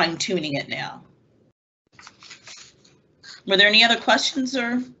 fine tuning it now. Were there any other questions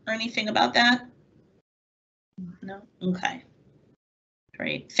or anything about that? No? Okay.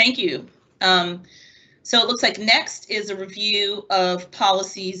 Great. Thank you. So it looks like next is a review of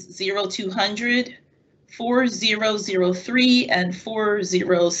policies 0200, 4003, and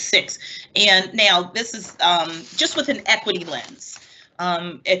 406. And now this is just with an equity lens,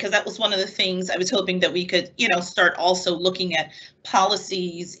 because that was one of the things I was hoping that we could, start also looking at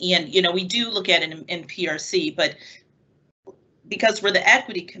policies. And, we do look at it in PRC, but because we're the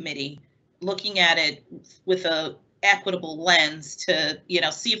equity committee, looking at it with a equitable lens to,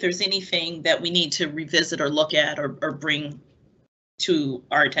 see if there's anything that we need to revisit or look at or bring to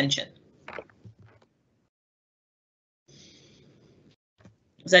our attention.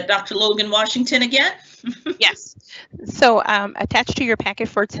 Is that Dr. Logan Washington again? Yes. So attached to your packet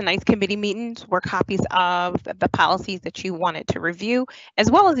for tonight's committee meetings were copies of the policies that you wanted to review,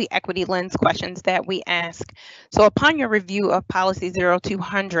 as well as the equity lens questions that we ask. So upon your review of policy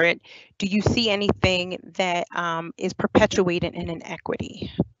 0200, do you see anything that is perpetuated in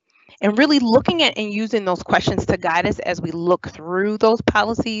inequity? And really looking at and using those questions to guide us as we look through those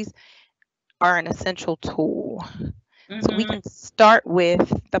policies are an essential tool. So we can start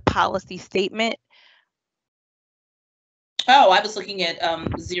with the policy statement. Oh, I was looking at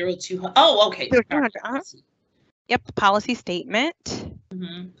 0200. Oh, okay. 0200, Yep, the policy statement,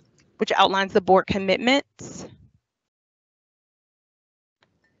 which outlines the board commitments.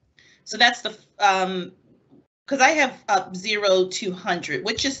 So that's the because I have 0200,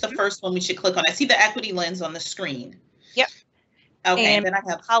 which is the first one we should click on. I see the equity lens on the screen. Yep. Okay, and then I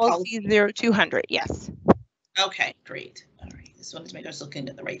have policy 0200. Yes. Okay, great. All right, just wanted to make sure I was looking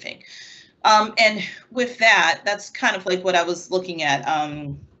at the right thing. And with that, that's kind of like what I was looking at.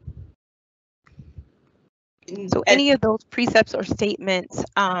 So any of those precepts or statements,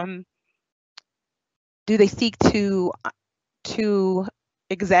 do they seek to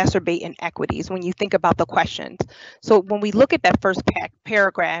exacerbate inequities when you think about the questions? So when we look at that first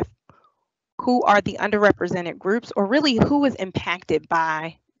paragraph, who are the underrepresented groups, or really who is impacted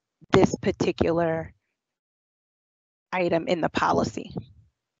by this particular item in the policy?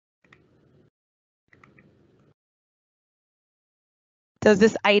 Does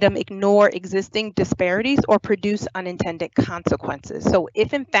this item ignore existing disparities or produce unintended consequences? So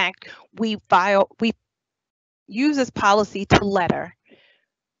if in fact we use this policy to letter,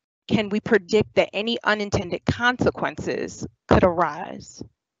 can we predict that any unintended consequences could arise?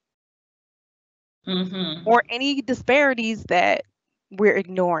 Or any disparities that we're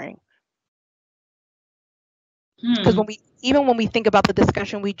ignoring? Because even when we think about the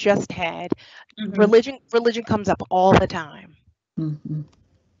discussion we just had, religion comes up all the time.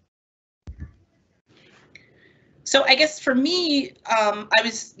 So I guess for me, I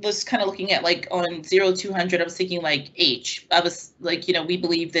was kind of looking at like on 0200, I was thinking like H. I was like, we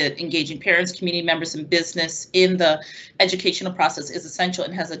believe that engaging parents, community members, and business in the educational process is essential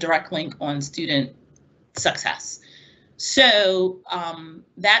and has a direct link on student success. So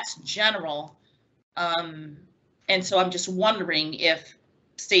that's general. And so I'm just wondering if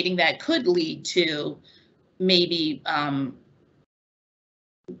stating that could lead to maybe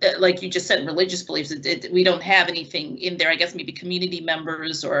like you just said, religious beliefs. We don't have anything in there. I guess maybe community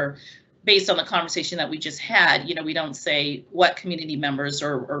members, or based on the conversation that we just had, we don't say what community members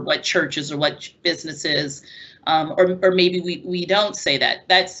or what churches or what businesses, or maybe we don't say that.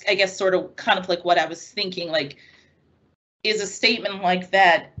 That's, I guess, sort of kind of like what I was thinking, like, is a statement like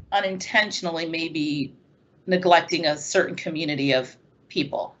that unintentionally maybe neglecting a certain community of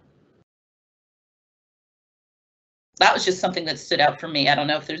people? That was just something that stood out for me. I don't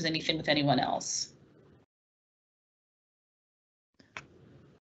know if there's anything with anyone else.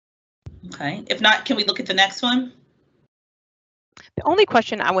 Okay, if not, can we look at the next one? The only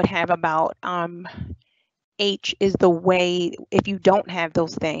question I would have about H is the way, if you don't have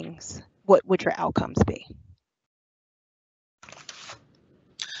those things, what would your outcomes be?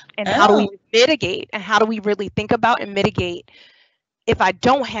 And how do we mitigate, and how do we really think about and mitigate if I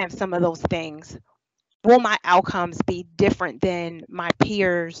don't have some of those things? Will my outcomes be different than my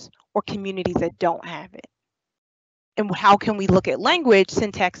peers or communities that don't have it? And how can we look at language,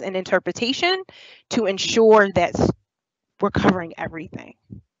 syntax, and interpretation to ensure that we're covering everything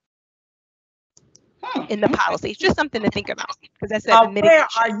in the policy? It's just something to think about, because that's that mitigation. Where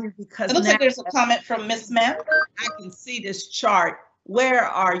are you? Because it looks like there's a comment from Ms. Mapp. I can see this chart. Where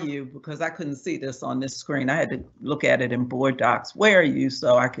are you? Because I couldn't see this on this screen. I had to look at it in board docs. Where are you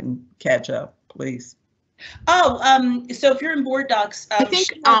so I can catch up, please? Oh, so if you're in board docs, I think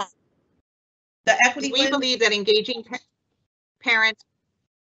the equity. We believe that engaging parents.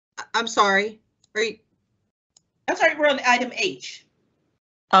 I'm sorry. Are you? I'm sorry. We're on item H.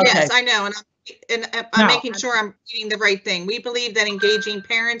 Okay. Yes, I know, and I'm making sure I'm reading the right thing. We believe that engaging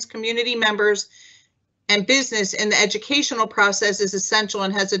parents, community members, and business in the educational process is essential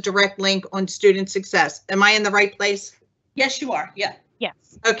and has a direct link on student success. Am I in the right place? Yes, you are. Yeah.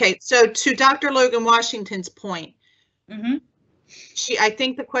 Yes. Okay, so to Dr. Logan Washington's point, Mm-hmm. I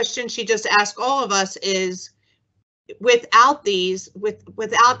think the question she just asked all of us is, without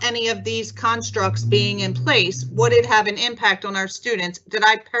any of these constructs being in place, would it have an impact on our students? Did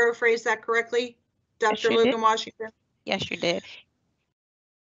I paraphrase that correctly, Dr. Logan Washington? Yes, you did.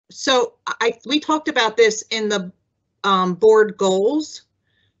 So we talked about this in the board goals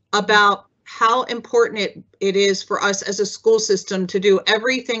about how important it is for us as a school system to do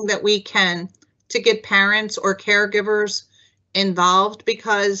everything that we can to get parents or caregivers involved,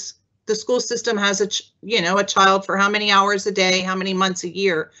 because the school system has a child for how many hours a day, how many months a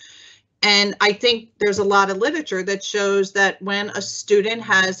year. And I think there's a lot of literature that shows that when a student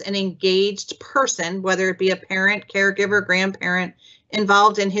has an engaged person, whether it be a parent, caregiver, grandparent,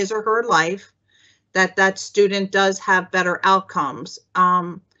 involved in his or her life, that student does have better outcomes.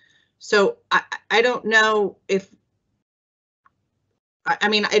 So I don't know if, I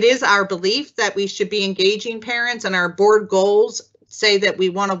mean, it is our belief that we should be engaging parents, and our board goals say that we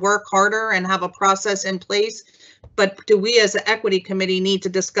want to work harder and have a process in place. But do we as an equity committee need to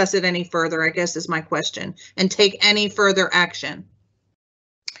discuss it any further, I guess is my question, and take any further action?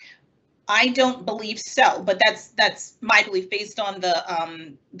 I don't believe so, but that's my belief based on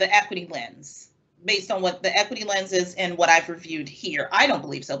the equity lens. Based on what the equity lens is and what I've reviewed here, I don't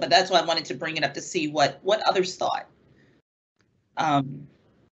believe so, but that's why I wanted to bring it up to see what others thought. I'm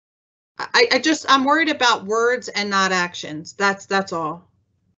worried about words and not actions. That's all.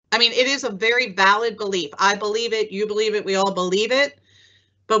 I mean, it is a very valid belief. I believe it, you believe it, we all believe it,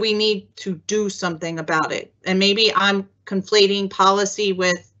 but we need to do something about it. And maybe I'm conflating policy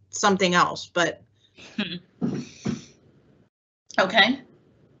with something else, but. Okay.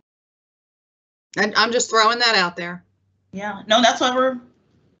 And I'm just throwing that out there. Yeah, no, that's why we're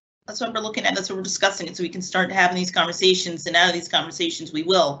looking at. That's what we're discussing it, so we can start having these conversations. And out of these conversations, we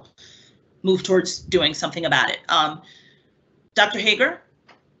will move towards doing something about it. Dr. Hager.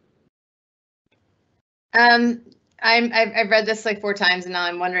 I've read this like 4 times, and now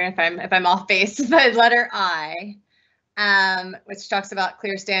I'm wondering if I'm off base. But letter I, which talks about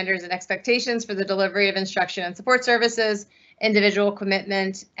clear standards and expectations for the delivery of instruction and support services, individual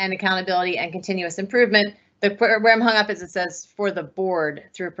commitment and accountability, and continuous improvement. Where I'm hung up is it says for the board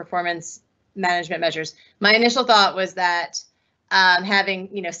through performance management measures. My initial thought was that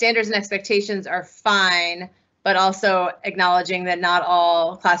having standards and expectations are fine, but also acknowledging that not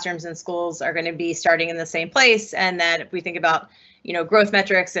all classrooms and schools are going to be starting in the same place, and that if we think about growth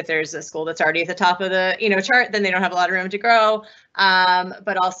metrics, if there's a school that's already at the top of the chart, then they don't have a lot of room to grow.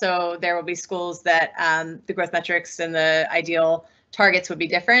 But also there will be schools that the growth metrics and the ideal targets would be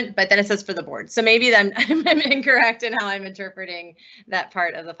different, but then it says for the board. So maybe I'm incorrect in how I'm interpreting that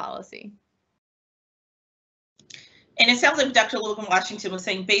part of the policy. And it sounds like Dr. Logan Washington was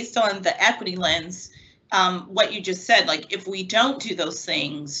saying, based on the equity lens, what you just said, like if we don't do those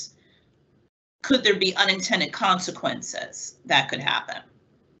things, could there be unintended consequences that could happen?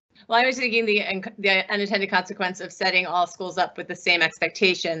 Well, I was thinking the unintended consequence of setting all schools up with the same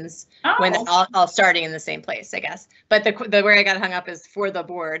expectations when all starting in the same place, I guess. But the where I got hung up is for the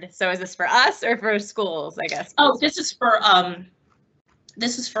board. So is this for us or for schools, I guess? Oh, this is for us.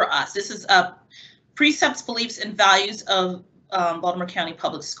 This is precepts, beliefs, and values of Baltimore County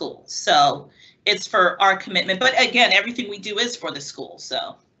Public Schools. So it's for our commitment. But again, everything we do is for the school.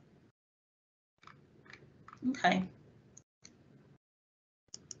 So. Okay.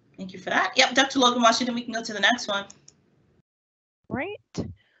 Thank you for that. Yep, Dr. Logan Washington, we can go to the next one. Right.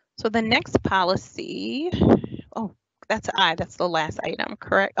 So the next policy, oh, that's I, that's the last item,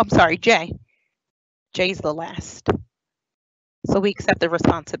 correct? I'm sorry, J. J's the last. So we accept the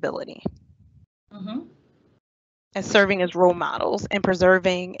responsibility as serving as role models and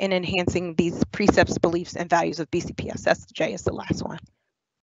preserving and enhancing these precepts, beliefs, and values of BCPS. That's J is the last one.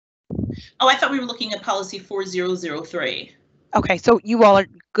 Oh, I thought we were looking at policy 4003. Okay, so you all are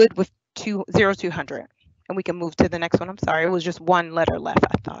good with 200, and we can move to the next one. I'm sorry, it was just one letter left,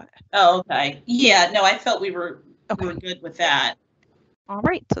 I thought. Oh, okay. Yeah, no, I felt we were good with that. All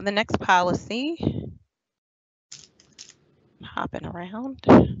right, so the next policy, hopping around.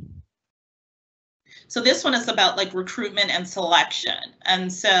 So this one is about like recruitment and selection.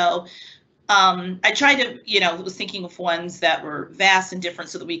 And so I tried to, was thinking of ones that were vast and different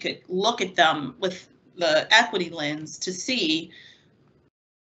so that we could look at them with the equity lens to see,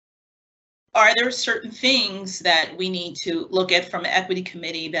 are there certain things that we need to look at from an equity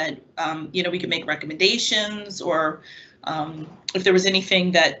committee that, we could make recommendations, or if there was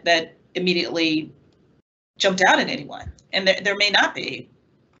anything that immediately jumped out at anyone, and there may not be.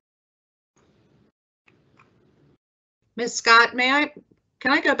 Ms. Scott,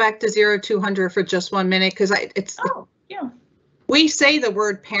 can I go back to 0200 for just 1 minute? Because we say the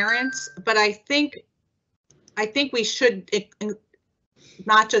word parents, but I think we should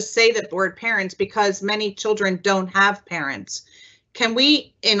not just say the word parents, because many children don't have parents. Can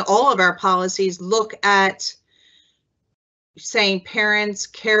we, in all of our policies, look at saying parents,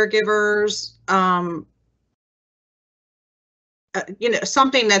 caregivers,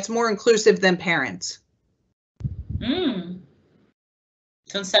 something that's more inclusive than parents?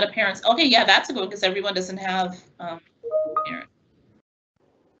 So instead of parents, okay, yeah, that's a good one, because everyone doesn't have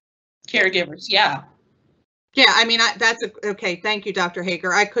caregivers. Yeah. Yeah, I mean, that's okay. Thank you, Dr.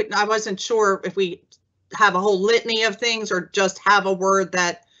 Hager. I wasn't sure if we have a whole litany of things or just have a word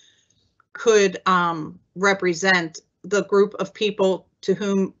that could represent the group of people to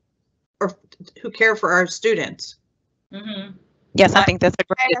whom or who care for our students. Yes, I think that's a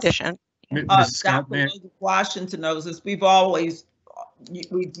great addition. Dr. Washington knows this. We've used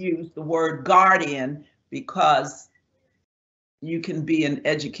the word guardian because you can be an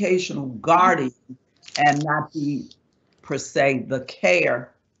educational guardian and not be per se the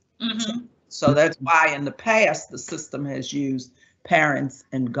care. So that's why in the past the system has used parents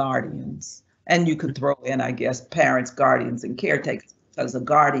and guardians, and you could throw in, I guess, parents, guardians, and caretakers, because a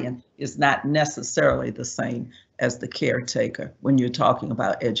guardian is not necessarily the same as the caretaker when you're talking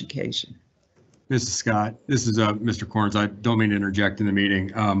about education. Mrs. Scott, this is Mr. Corns. I don't mean to interject in the meeting.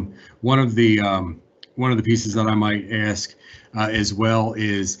 One of the pieces that I might ask as well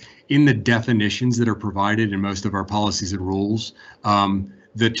is in the definitions that are provided in most of our policies and rules,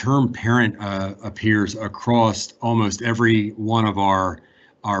 the term parent appears across almost every one of our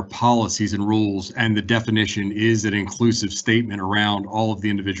policies and rules, and the definition is an inclusive statement around all of the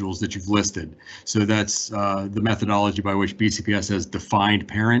individuals that you've listed. So that's the methodology by which BCPS has defined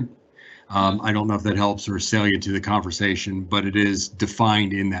parent. I don't know if that helps or is salient to the conversation, but it is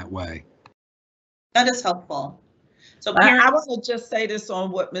defined in that way. That is helpful. So I want to just say this on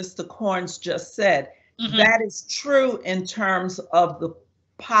what Mr. Corns just said. That is true in terms of the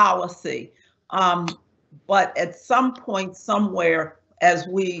policy. But at some point somewhere, as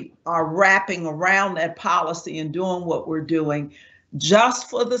we are wrapping around that policy and doing what we're doing, just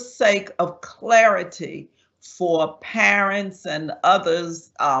for the sake of clarity for parents and others,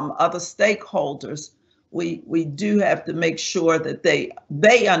 other stakeholders, we do have to make sure that they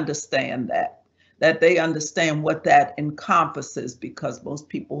understand that they understand what that encompasses, because most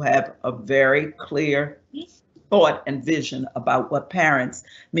people have a very clear thought and vision about what parents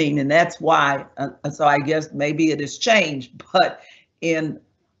mean. And that's why, so I guess maybe it has changed, but in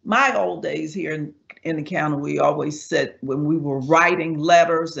my old days here in the county, we always said, when we were writing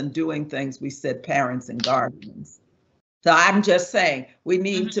letters and doing things, we said parents and guardians. So I'm just saying, we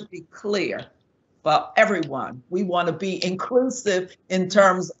need to be clear for everyone. We want to be inclusive in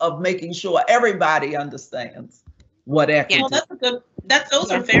terms of making sure everybody understands what equity. Well, that's a good.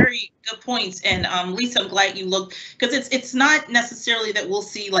 Those are very good points. And Lisa, I'm glad you looked, because it's not necessarily that we'll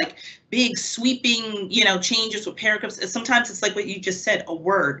see like big sweeping, changes with paragraphs. Sometimes it's like what you just said, a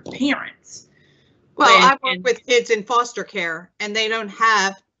word, parents. Well, I work with kids in foster care, and they don't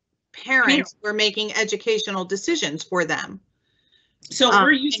have parents who are making educational decisions for them. So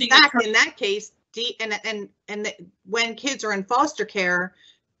we're using in that case, when kids are in foster care,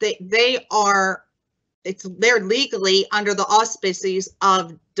 they're legally under the auspices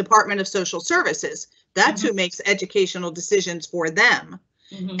of Department of Social Services. That's who makes educational decisions for them.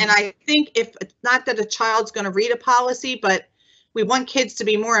 Mhm. And I think if, not that a child's going to read a policy, but we want kids to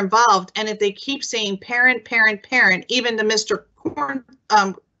be more involved. And if they keep saying parent, parent, parent, even to Mr. Korn's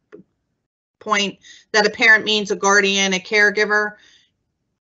point that a parent means a guardian, a caregiver,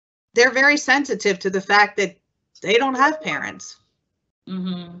 they're very sensitive to the fact that they don't have parents.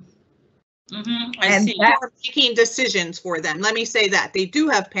 Mm-hmm. Mm-hmm. I And see. are making decisions for them. Let me say that they do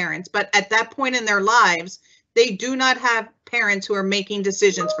have parents, but at that point in their lives, they do not have parents who are making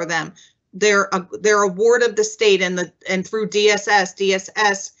decisions for them. They're a ward of the state, and through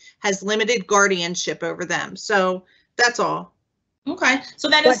DSS has limited guardianship over them. So that's all. Okay, so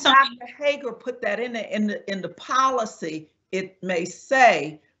that is something. Dr. Hager put that in the policy. It may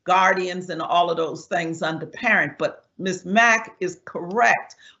say guardians and all of those things under parent, but Ms. Mack is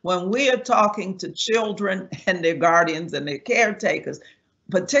correct. When we are talking to children and their guardians and their caretakers,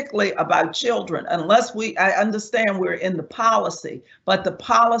 particularly about children, I understand we're in the policy, but the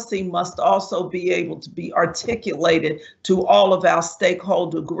policy must also be able to be articulated to all of our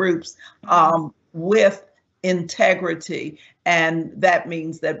stakeholder groups with integrity. And that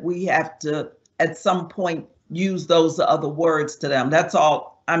means that we have to, at some point, use those other words to them. That's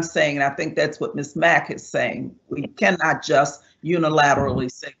all I'm saying. And I think that's what Ms. Mack is saying. We cannot just unilaterally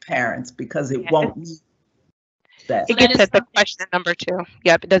say parents, because it won't meet that. It gets at the question number 2.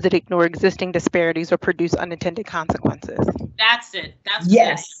 Yep. Does it ignore existing disparities or produce unintended consequences? That's it. That's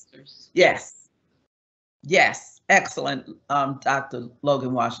yes. Yes. Yes. Excellent, Dr.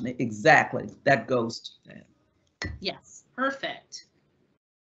 Logan Washington. Exactly. That goes to that. Yes. Perfect.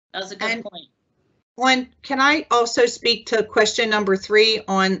 That was a good point. Can I also speak to question number 3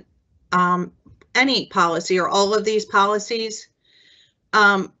 on any policy or all of these policies?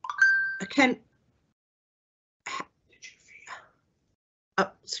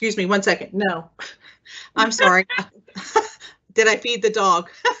 Excuse me, 1 second. No, I'm sorry. Did I feed the dog?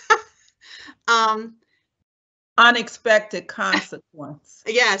 Unexpected consequence.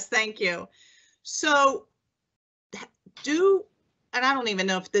 Yes, thank you. So and I don't even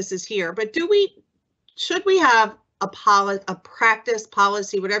know if this is here, but should we have a practice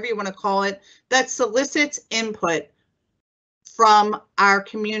policy, whatever you want to call it, that solicits input from our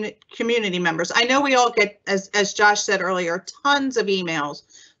community members? I know we all get, as Josh said earlier, tons of emails,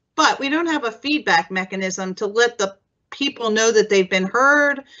 but we don't have a feedback mechanism to let the people know that they've been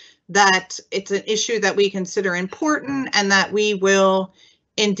heard, that it's an issue that we consider important, and that we will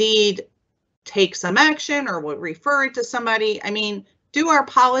indeed take some action or will refer it to somebody. I mean, do our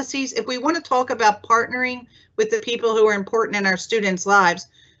policies, if we want to talk about partnering with the people who are important in our students' lives,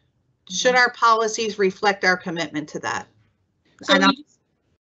 should our policies reflect our commitment to that? So go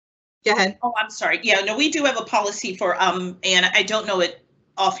ahead. Oh, I'm sorry. Yeah, no, we do have a policy for, and I don't know it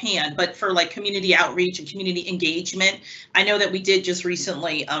offhand, but for like community outreach and community engagement, I know that we did just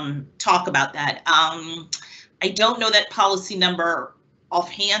recently talk about that. I don't know that policy number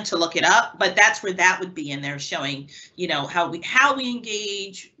offhand to look it up, but that's where that would be in there, showing, you know, how we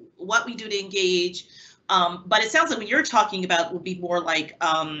engage, what we do to engage. But it sounds like what you're talking about would be more like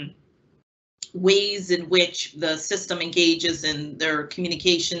ways in which the system engages in their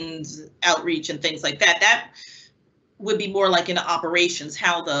communications, outreach, and things like that. That would be more like in operations,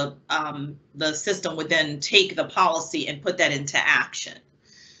 how the system would then take the policy and put that into action.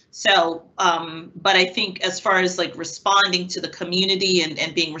 So, but I think as far as like responding to the community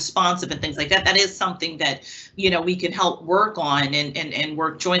and being responsive and things like that, that is something that, you know, we can help work on and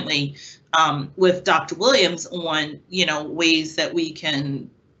work jointly with Dr. Williams on, you know, ways that we can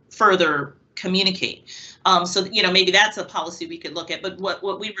further communicate. So, you know, maybe that's a policy we could look at. But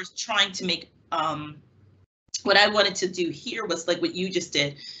what we were trying to make, what I wanted to do here was like what you just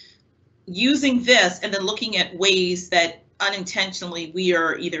did, using this and then looking at ways that unintentionally we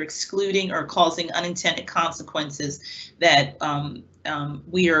are either excluding or causing unintended consequences that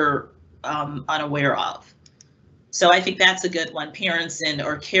we are unaware of. So I think that's a good one, parents and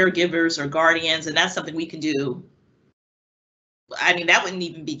or caregivers or guardians, and that's something we can do. I mean, that wouldn't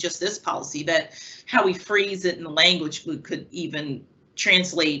even be just this policy, that how we phrase it in the language could even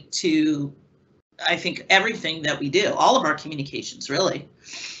translate to, I think, everything that we do, all of our communications, really.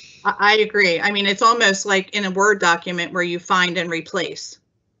 I agree. I mean, it's almost like in a Word document where you find and replace.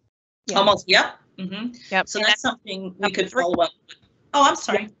 Yeah. Almost, yep. Mm-hmm. Yep. So that's something we could follow up with. Oh, I'm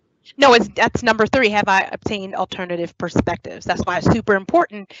sorry. No, that's number 3. Have I obtained alternative perspectives? That's why it's super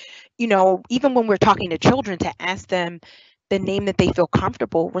important, you know, even when we're talking to children, to ask them the name that they feel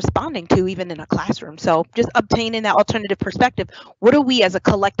comfortable responding to, even in a classroom. So just obtaining that alternative perspective. What do we as a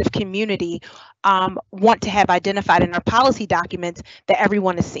collective community want to have identified in our policy documents that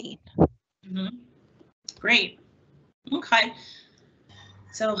everyone has seen? Mm-hmm. Great. Okay.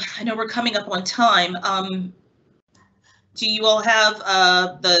 So I know we're coming up on time. Do you all have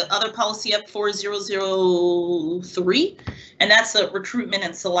the other policy up 4003? And that's the recruitment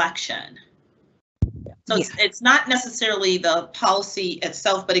and selection. So it's not necessarily the policy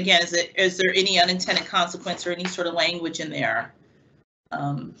itself, but again, is there any unintended consequence or any sort of language in there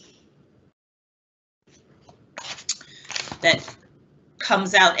that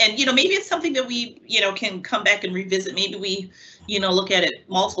comes out? And, you know, maybe it's something that we, you know, can come back and revisit. Maybe we, you know, look at it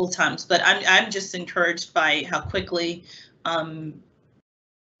multiple times, but I'm just encouraged by how quickly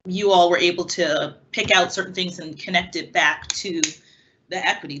you all were able to pick out certain things and connect it back to the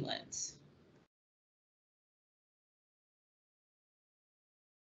equity lens.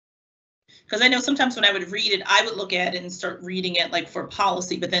 Because I know sometimes when I would read it, I would look at it and start reading it like for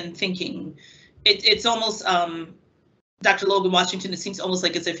policy, but then thinking it's almost, Dr. Logan Washington, it seems almost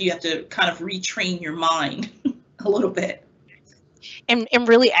like as if you have to kind of retrain your mind a little bit. And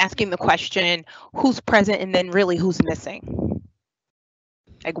really asking the question, who's present and then really who's missing?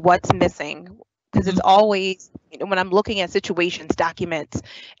 Like what's missing? Because it's always, you know, when I'm looking at situations, documents,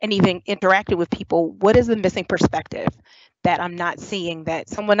 and even interacting with people, what is the missing perspective that I'm not seeing that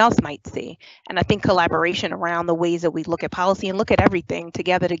someone else might see? And I think collaboration around the ways that we look at policy and look at everything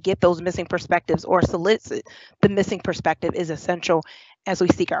together to get those missing perspectives or solicit the missing perspective is essential as we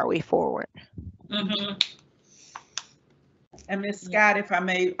seek our way forward. Mm-hmm. And Ms. Scott, if I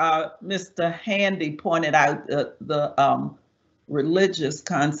may, Mr. Handy pointed out the religious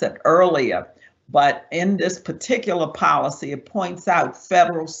concept earlier, but in this particular policy, it points out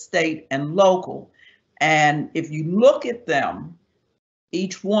federal, state, and local. And if you look at them,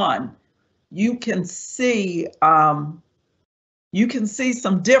 each one, you can see some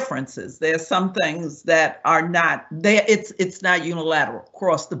differences. There's some things that are not there. It's not unilateral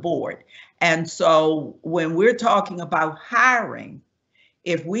across the board. And so when we're talking about hiring,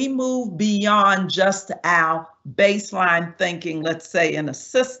 if we move beyond just our baseline thinking, let's say in a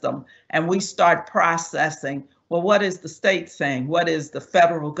system, and we start processing, well, what is the state saying? What is the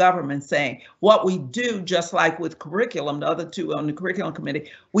federal government saying? What we do, just like with curriculum, the other two on the curriculum committee,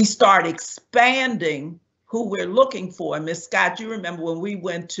 we start expanding who we're looking for. And Ms. Scott, you remember when we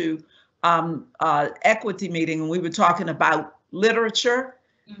went to equity meeting and we were talking about literature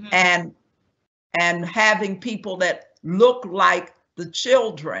and having people that look like the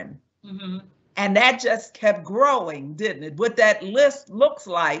children. And that just kept growing, didn't it? What that list looks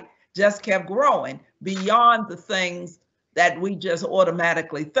like just kept growing beyond the things that we just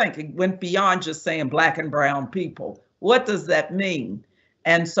automatically think. It went beyond just saying black and brown people. What does that mean?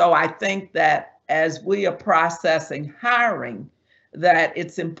 And so I think that as we are processing hiring, that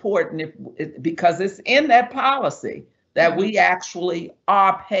it's important because it's in that policy that we actually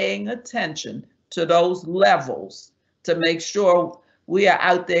are paying attention to those levels to make sure we are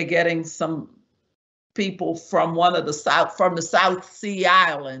out there getting some people from the South Sea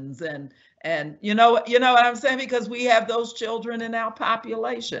Islands and you know what I'm saying, because we have those children in our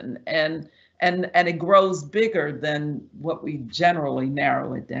population and it grows bigger than what we generally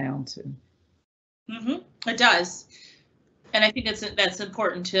narrow it down to. It does. And I think that's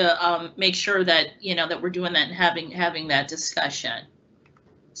important to make sure that, you know, that we're doing that and having that discussion.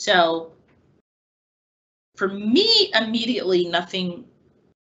 So for me, immediately, nothing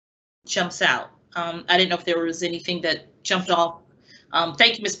jumps out. I didn't know if there was anything that jumped off.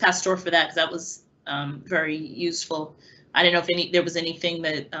 Thank you, Ms. Pastor, for that, because that was very useful. I didn't know if there was anything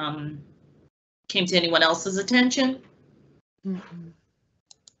that came to anyone else's attention. Okay.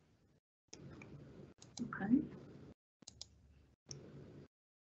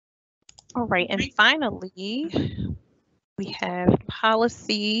 All right, and finally, we have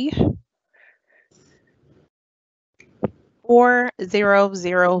policy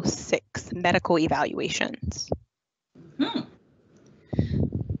 4006, medical evaluations.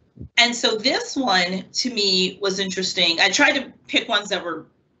 And so this one to me was interesting. I tried to pick ones that were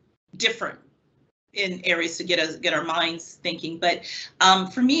different in areas to get our minds thinking. But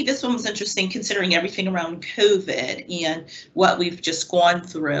for me, this one was interesting considering everything around COVID and what we've just gone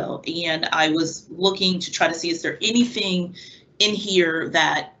through. And I was looking to try to see, is there anything in here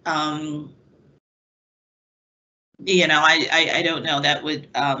that, you know, I don't know, that would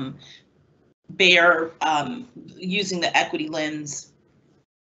bear using the equity lens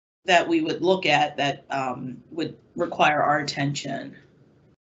that we would look at that would require our attention.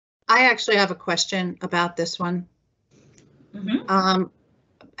 I actually have a question about this one.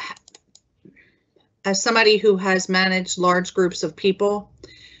 As somebody who has managed large groups of people,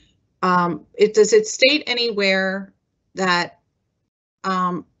 does it state anywhere that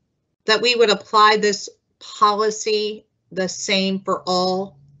that we would apply this policy the same for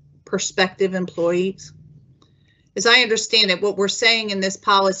all prospective employees? As I understand it, what we're saying in this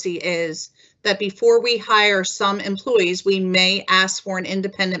policy is that before we hire some employees, we may ask for an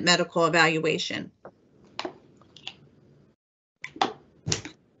independent medical evaluation.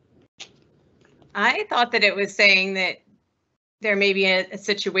 I thought that it was saying that there may be a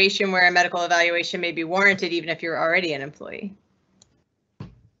situation where a medical evaluation may be warranted even if you're already an employee.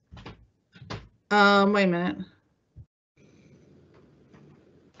 Wait a minute.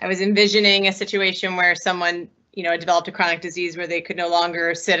 I was envisioning a situation where someone, you know, developed a chronic disease where they could no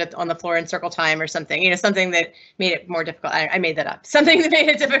longer sit on the floor in circle time or something, you know, something that made it more difficult. I made that up. Something that made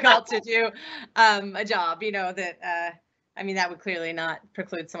it difficult to do a job, you know, that, I mean, that would clearly not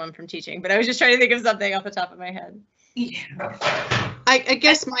preclude someone from teaching, but I was just trying to think of something off the top of my head. Yeah. I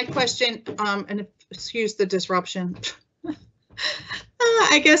guess my question, and excuse the disruption.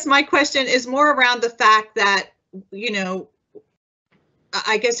 I guess my question is more around the fact that, you know,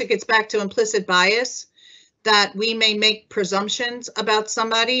 I guess it gets back to implicit bias, that we may make presumptions about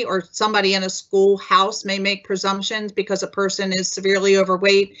somebody, or somebody in a schoolhouse may make presumptions because a person is severely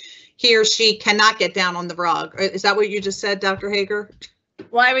overweight. He or she cannot get down on the rug. Is that what you just said, Dr. Hager?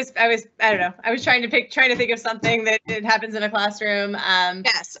 Well, I don't know. I was trying to think of something that happens in a classroom.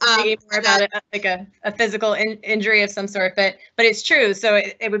 Yes. Thinking more about it, like a physical injury of some sort, but it's true. So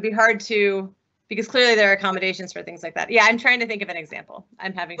it would be hard to, because clearly there are accommodations for things like that. Yeah, I'm trying to think of an example.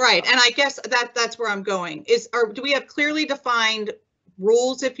 I'm having right, and I guess that's where I'm going. Do we have clearly defined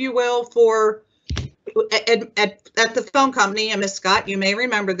rules, if you will, for at the phone company? And Ms. Scott, you may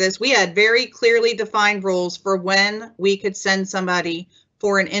remember this. We had very clearly defined rules for when we could send somebody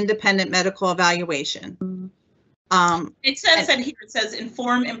for an independent medical evaluation. It says that here, it says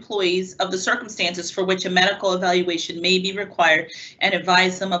inform employees of the circumstances for which a medical evaluation may be required and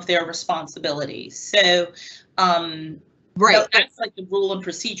advise them of their responsibilities. So, right, that's like the rule and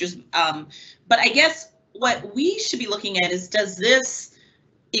procedures. But I guess what we should be looking at is, does this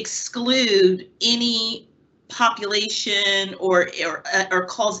exclude any population or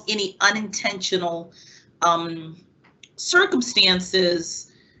cause any unintentional circumstances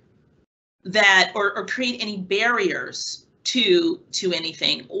that or create any barriers to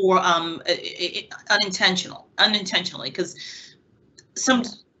anything, or unintentionally, because some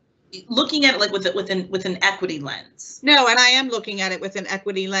looking at it like with an equity lens. No, and I am looking at it with an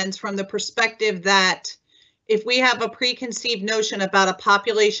equity lens from the perspective that if we have a preconceived notion about a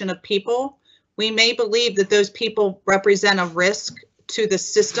population of people, we may believe that those people represent a risk to the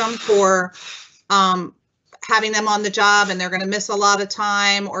system for having them on the job, and they're going to miss a lot of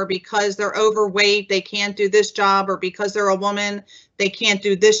time, or because they're overweight, they can't do this job, or because they're a woman, they can't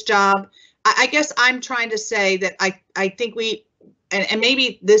do this job. I guess I'm trying to say that I think we, and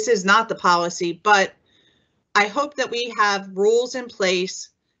maybe this is not the policy, but I hope that we have rules in place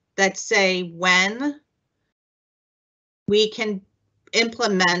that say when we can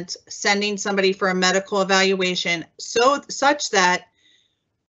implement sending somebody for a medical evaluation, such that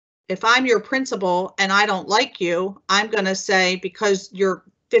if I'm your principal and I don't like you, I'm going to say, because you're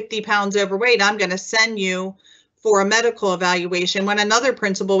 50 pounds overweight, I'm going to send you for a medical evaluation, when another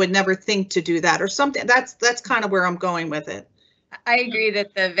principal would never think to do that or something. That's kind of where I'm going with it. I agree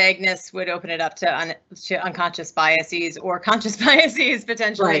that the vagueness would open it up to unconscious biases or conscious biases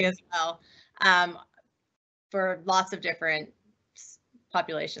potentially, right, as well, for lots of different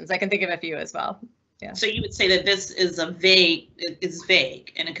populations. I can think of a few as well. Yeah. So you would say that this is vague,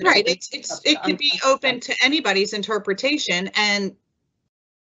 and it could, right, it could be open to anybody's interpretation, and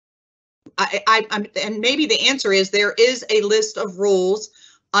and maybe the answer is there is a list of rules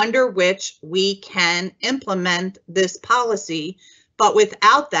under which we can implement this policy, but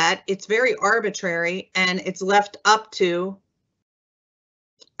without that, it's very arbitrary, and it's left up to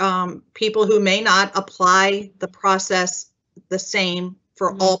people who may not apply the process the same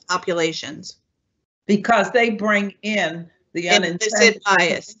for all populations. Because they bring in the implicit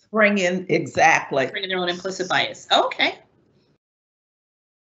bias. Bring in, exactly. Bring in their own implicit bias. Okay.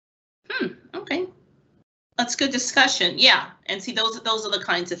 Okay. That's good discussion. Yeah. And see, those are the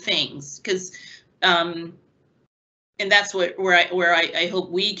kinds of things, because and that's where I hope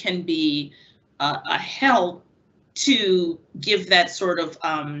we can be a help to give that sort of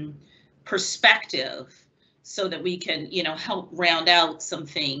perspective, so that we can, help round out some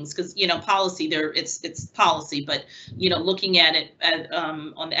things, because, policy it's policy, but, looking at it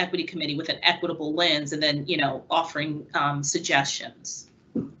on the equity committee with an equitable lens, and then, offering suggestions.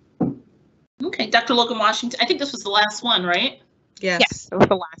 Okay, Dr. Logan Washington, I think this was the last one, right? Yes, it was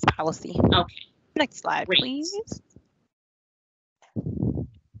the last policy. Okay. Next slide, Great. please.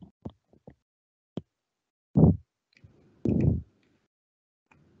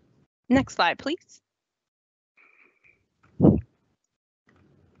 Next slide, please.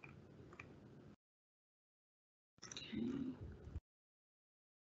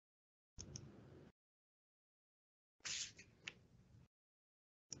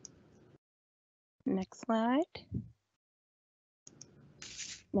 Next slide.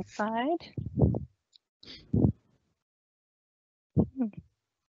 Next slide.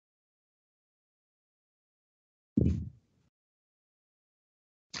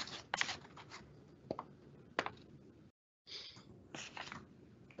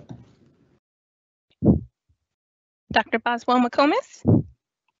 Dr. Boswell McComas.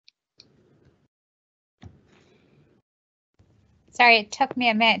 Sorry, it took me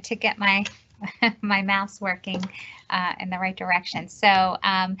a minute to get my my mouse working in the right direction. So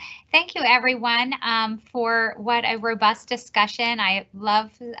thank you everyone for what a robust discussion. I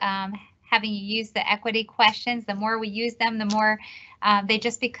love having you use the equity questions. The more we use them, the more they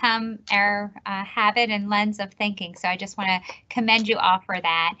just become our habit and lens of thinking. So I just want to commend you all for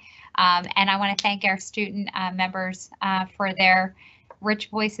that. And I want to thank our student members for their rich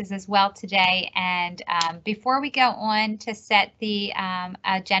voices as well today. And before we go on to set the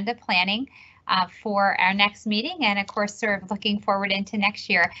agenda planning for our next meeting, and of course, sort of looking forward into next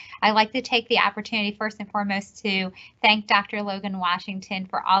year, I'd like to take the opportunity first and foremost to thank Dr. Logan Washington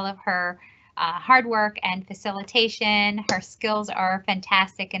for all of her hard work and facilitation. Her skills are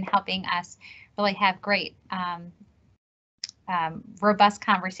fantastic in helping us really have great robust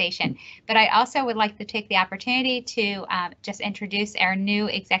conversation. But I also would like to take the opportunity to just introduce our new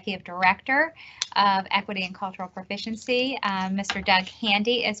Executive Director of Equity and Cultural Proficiency. Mr. Doug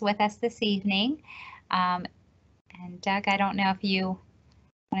Handy is with us this evening. And Doug, I don't know if you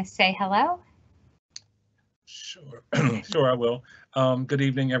want to say hello. Sure, sure I will. Good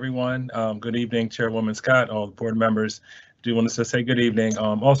evening, everyone. Good evening, Chairwoman Scott, all the board members. Do want to say good evening.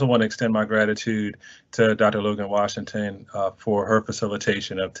 Also want to extend my gratitude to Dr. Logan Washington for her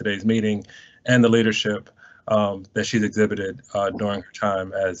facilitation of today's meeting and the leadership that she's exhibited during her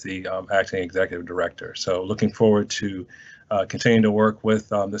time as the acting executive director. So looking forward to continuing to work with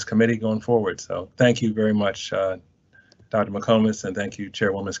this committee going forward. So thank you very much, Dr. McComas, and thank you,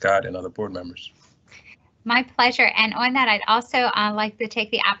 Chairwoman Scott and other board members. My pleasure. And on that, I'd also like to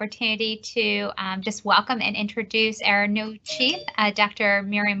take the opportunity to just welcome and introduce our new chief. Dr.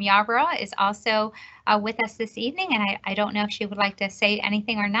 Miriam Yarborough is also with us this evening, and I don't know if she would like to say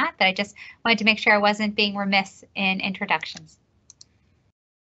anything or not, but I just wanted to make sure I wasn't being remiss in introductions.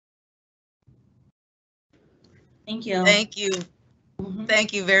 Thank you. Thank you.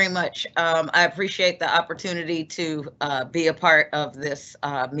 Thank you very much. I appreciate the opportunity to be a part of this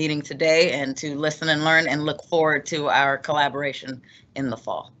meeting today and to listen and learn, and look forward to our collaboration in the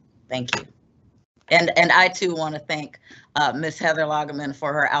fall. Thank you. And I too want to thank Ms. Heather Lagerman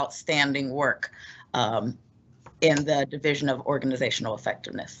for her outstanding work in the Division of Organizational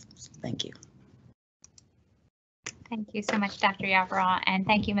Effectiveness. Thank you. Thank you so much, Dr. Yarborough, and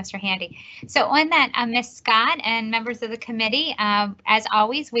thank you, Mr. Handy. So on that, Ms. Scott and members of the committee, as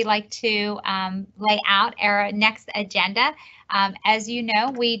always, we like to lay out our next agenda. As you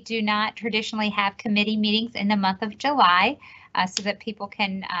know, we do not traditionally have committee meetings in the month of July, so that people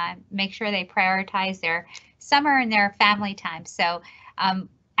can make sure they prioritize their summer and their family time. So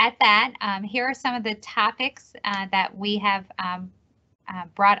at that, here are some of the topics that we have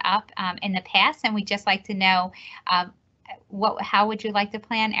brought up in the past, and we just like to know how would you like to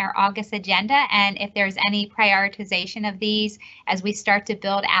plan our August agenda, and if there's any prioritization of these as we start to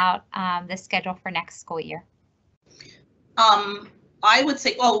build out the schedule for next school year. I would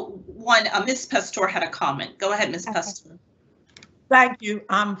say, well, one, Ms. Pastor had a comment. Go ahead, Ms. Pastor. Thank you.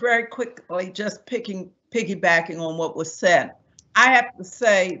 Very quickly, just piggybacking on what was said. I have to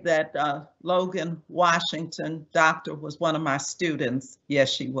say that Logan Washington, doctor, was one of my students. Yes,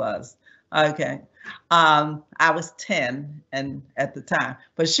 she was. Okay. I was 10 and at the time,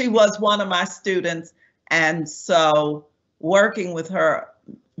 but she was one of my students. And so working with her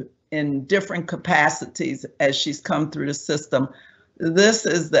in different capacities as she's come through the system, this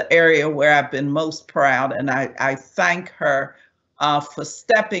is the area where I've been most proud. And I thank her for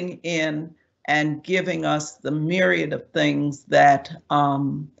stepping in and giving us the myriad of things that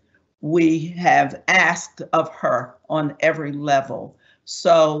we have asked of her on every level.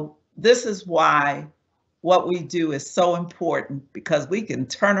 So this is why what we do is so important, because we can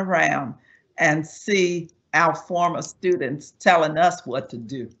turn around and see our former students telling us what to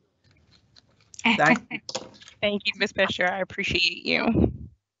do. Thank you. Thank you, Ms. Fisher. I appreciate you.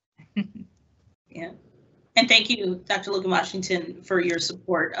 Yeah. And thank you, Dr. Logan Washington, for your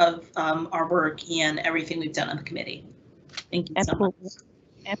support of our work and everything we've done on the committee. Thank you so much.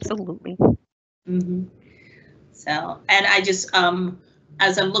 Absolutely. Mm-hmm. So, and I just,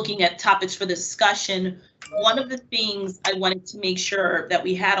 as I'm looking at topics for discussion, one of the things I wanted to make sure that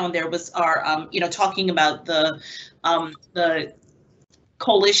we had on there was our, talking about the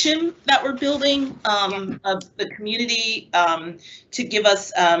coalition that we're building of the community to give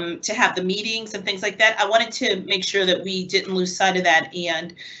us to have the meetings and things like that. I wanted to make sure that we didn't lose sight of that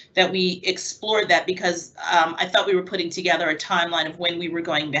and that we explored that, because I thought we were putting together a timeline of when we were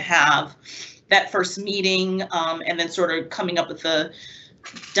going to have that first meeting and then sort of coming up with the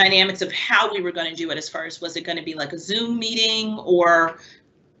dynamics of how we were going to do it, as far as was it going to be like a Zoom meeting, or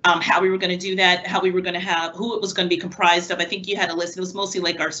how we were going to do that, how we were going to have, who it was going to be comprised of. I think you had a list. It was mostly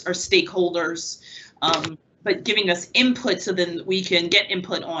like our stakeholders, but giving us input so then we can get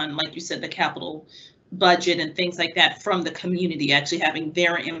input on, like you said, the capital budget and things like that from the community, actually having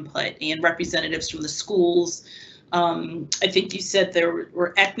their input, and representatives from the schools. I think you said there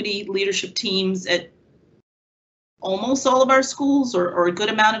were equity leadership teams at almost all of our schools, or a good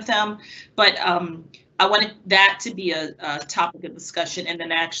amount of them, but I wanted that to be a topic of discussion, and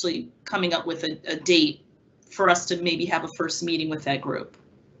then actually coming up with a date for us to maybe have a first meeting with that group.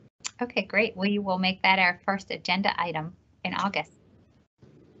 Okay, great. We will make that our first agenda item in August.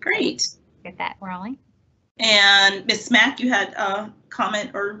 Great. Get that rolling. And Ms. Mack, you had a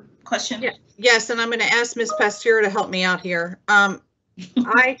comment or question? Yeah. Yes, and I'm going to ask Ms. Pasteur to help me out here.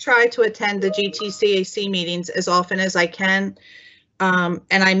 I try to attend the GTCAC meetings as often as I can. And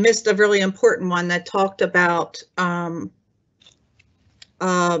I missed a really important one that talked about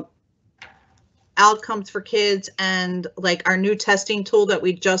outcomes for kids and like our new testing tool that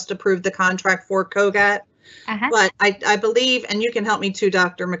we just approved the contract for, COGAT. But I believe, and you can help me too,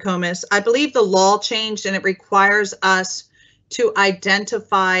 Dr. McComas, I believe the law changed and it requires us to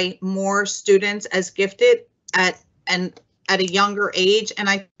identify more students as gifted at a younger age. And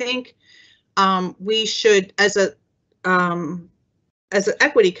I think we should, as an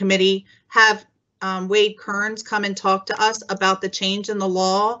equity committee, have Wade Kearns come and talk to us about the change in the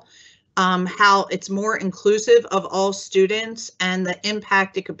law, how it's more inclusive of all students, and the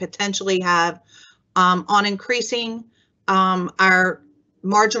impact it could potentially have on increasing our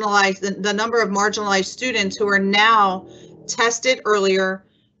marginalized, the number of marginalized students who are now tested earlier,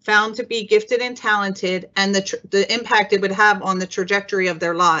 found to be gifted and talented, and the impact it would have on the trajectory of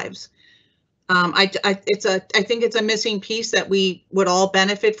their lives. I think it's a missing piece that we would all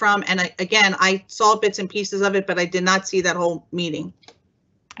benefit from. And again, I saw bits and pieces of it, but I did not see that whole meeting.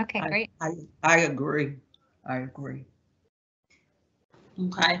 Okay, great. I agree. I agree.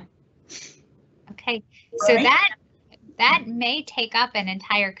 Okay. Okay, so Right. that may take up an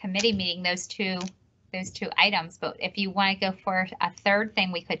entire committee meeting, those two items. But if you want to go for a third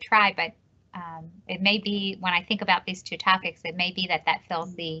thing, we could try. But it may be, when I think about these two topics, it may be that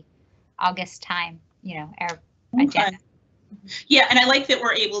fills the August time, our agenda. Yeah, and I like that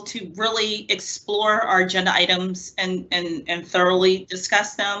we're able to really explore our agenda items and thoroughly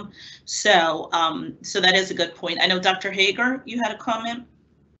discuss them. So so that is a good point. I know Dr. Hager, you had a comment.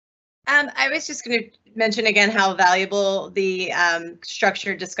 I was just going to mention again how valuable the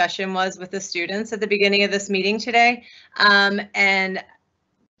structured discussion was with the students at the beginning of this meeting today. And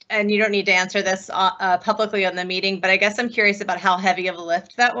you don't need to answer this publicly on the meeting, but I guess I'm curious about how heavy of a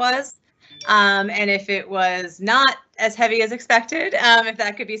lift that was. And if it was not as heavy as expected, if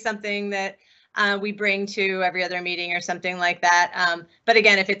that could be something that we bring to every other meeting or something like that. But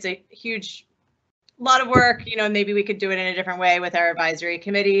again, if it's a huge lot of work, maybe we could do it in a different way with our advisory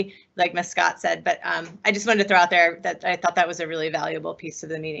committee, like Ms. Scott said. But I just wanted to throw out there that I thought that was a really valuable piece of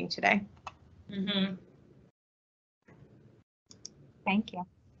the meeting today. Mm-hmm. Thank you.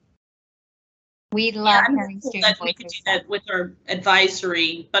 We love hearing student We could voices. do that with our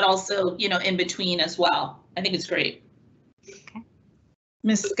advisory, but also, in between as well. I think it's great.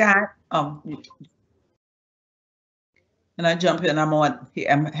 Ms. Scott, can I jump in? I'm on.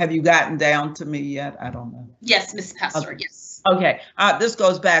 Have you gotten down to me yet? I don't know. Yes, Ms. Pastor, Okay. yes. Okay, this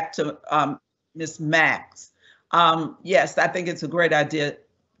goes back to Ms. Max. Yes, I think it's a great idea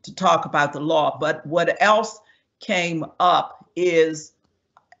to talk about the law, but what else came up is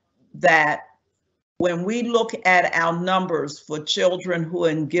that when we look at our numbers for children who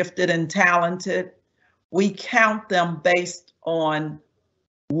are gifted and talented, we count them based on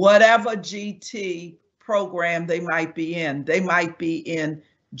whatever GT program they might be in. They might be in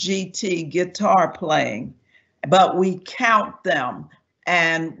GT guitar playing, but we count them,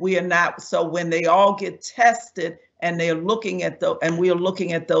 and we are not. So when they all get tested and they're looking at and we are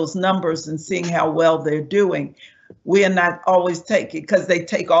looking at those numbers and seeing how well they're doing, we are not always taking, because they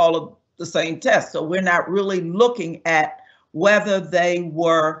take all of the same tests. So we're not really looking at whether they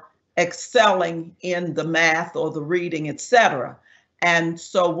were excelling in the math or the reading, etc. And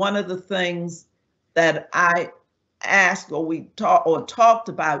so one of the things that I asked or we talked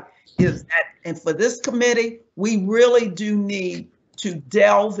about is that, and for this committee, we really do need to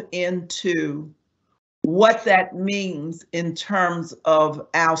delve into what that means in terms of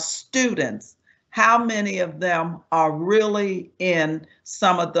our students. How many of them are really in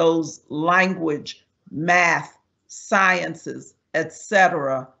some of those language, math, sciences,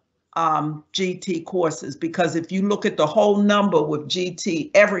 etc., GT courses? Because if you look at the whole number with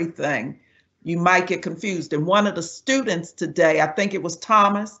GT everything, you might get confused. And one of the students today, I think it was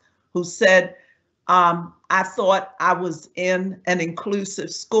Thomas, who said, I thought I was in an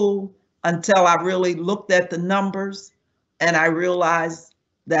inclusive school until I really looked at the numbers and I realized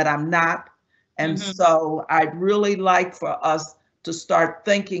that I'm not. And so I'd really like for us to start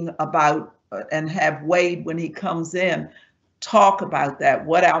thinking about and have Wade, when he comes in, talk about that,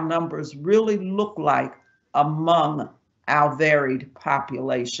 what our numbers really look like among our varied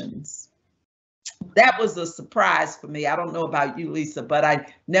populations. That was a surprise for me. I don't know about you, Lisa, but I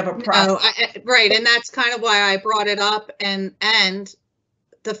never right, and that's kind of why I brought it up, and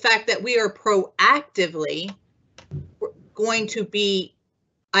the fact that we are proactively going to be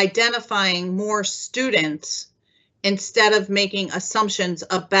identifying more students instead of making assumptions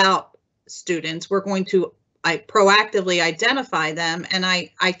about students. We're going to proactively identify them, and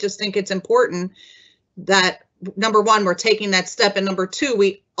I just think it's important that, number one, we're taking that step, and number two,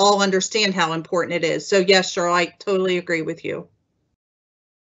 we all understand how important it is. So yes, Cheryl, I totally agree with you.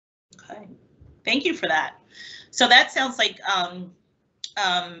 Okay, thank you for that. So that sounds like,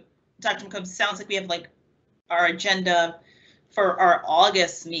 Dr. McCombs, sounds like we have like our agenda for our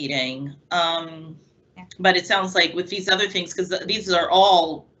August meeting. But it sounds like with these other things, because these are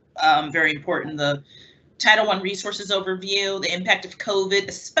all very important, the Title I resources overview, the impact of COVID,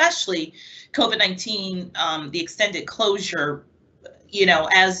 especially COVID-19, the extended closure, you know,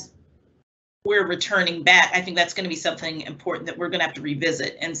 as we're returning back, I think that's going to be something important that we're going to have to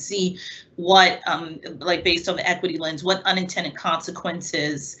revisit and see what, like based on the equity lens, what unintended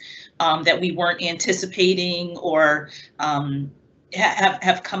consequences that we weren't anticipating or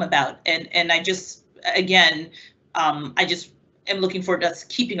have come about. And I just, again, I just am looking forward to us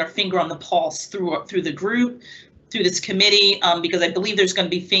keeping our finger on the pulse through the group, through this committee, because I believe there's going to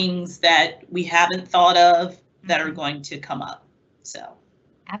be things that we haven't thought of that are going to come up. So.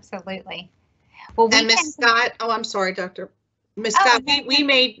 Absolutely. Well, and Ms. Scott, oh, I'm sorry, Ms. Scott,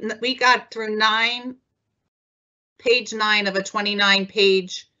 we got through page 9 of a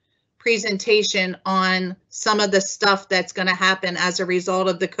 29-page presentation on some of the stuff that's going to happen as a result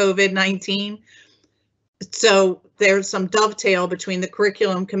of the COVID-19. So there's some dovetail between the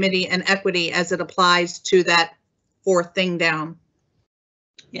curriculum committee and equity as it applies to that 4th thing down.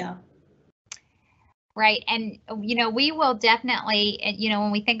 Yeah. Right. And, you know, we will definitely, you know,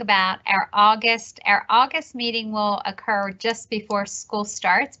 when we think about our August meeting will occur just before school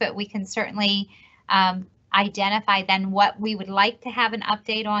starts, but we can certainly identify then what we would like to have an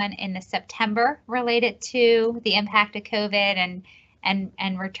update on in the September related to the impact of COVID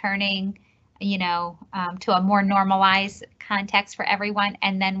and returning, you know, to a more normalized context for everyone.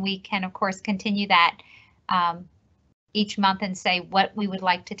 And then we can, of course, continue that each month and say what we would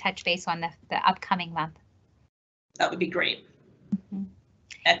like to touch base on the upcoming month. That would be great.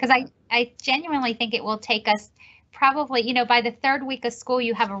 Because I genuinely think it will take us probably, you know, by the 3rd week of school,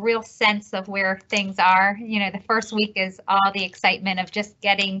 you have a real sense of where things are. You know, the 1st week is all the excitement of just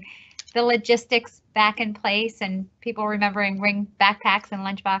getting the logistics back in place and people remembering bring backpacks and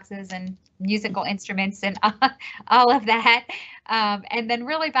lunch boxes and musical instruments and all of that. And then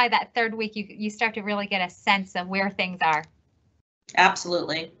really by that 3rd week, you start to really get a sense of where things are.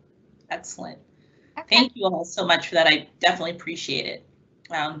 Absolutely. Excellent. Okay. Thank you all so much for that. I definitely appreciate it.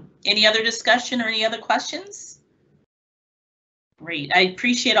 Any other discussion or any other questions? Great. I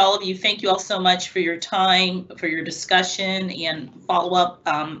appreciate all of you. Thank you all so much for your time, for your discussion and follow up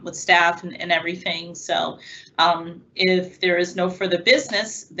with staff and everything. So if there is no further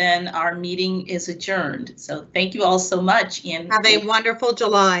business, then our meeting is adjourned. So thank you all so much. And have a wonderful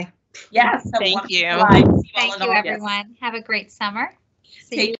July. Yes. Thank you. Thank you, everyone. Have a great summer.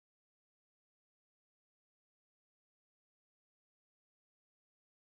 See you.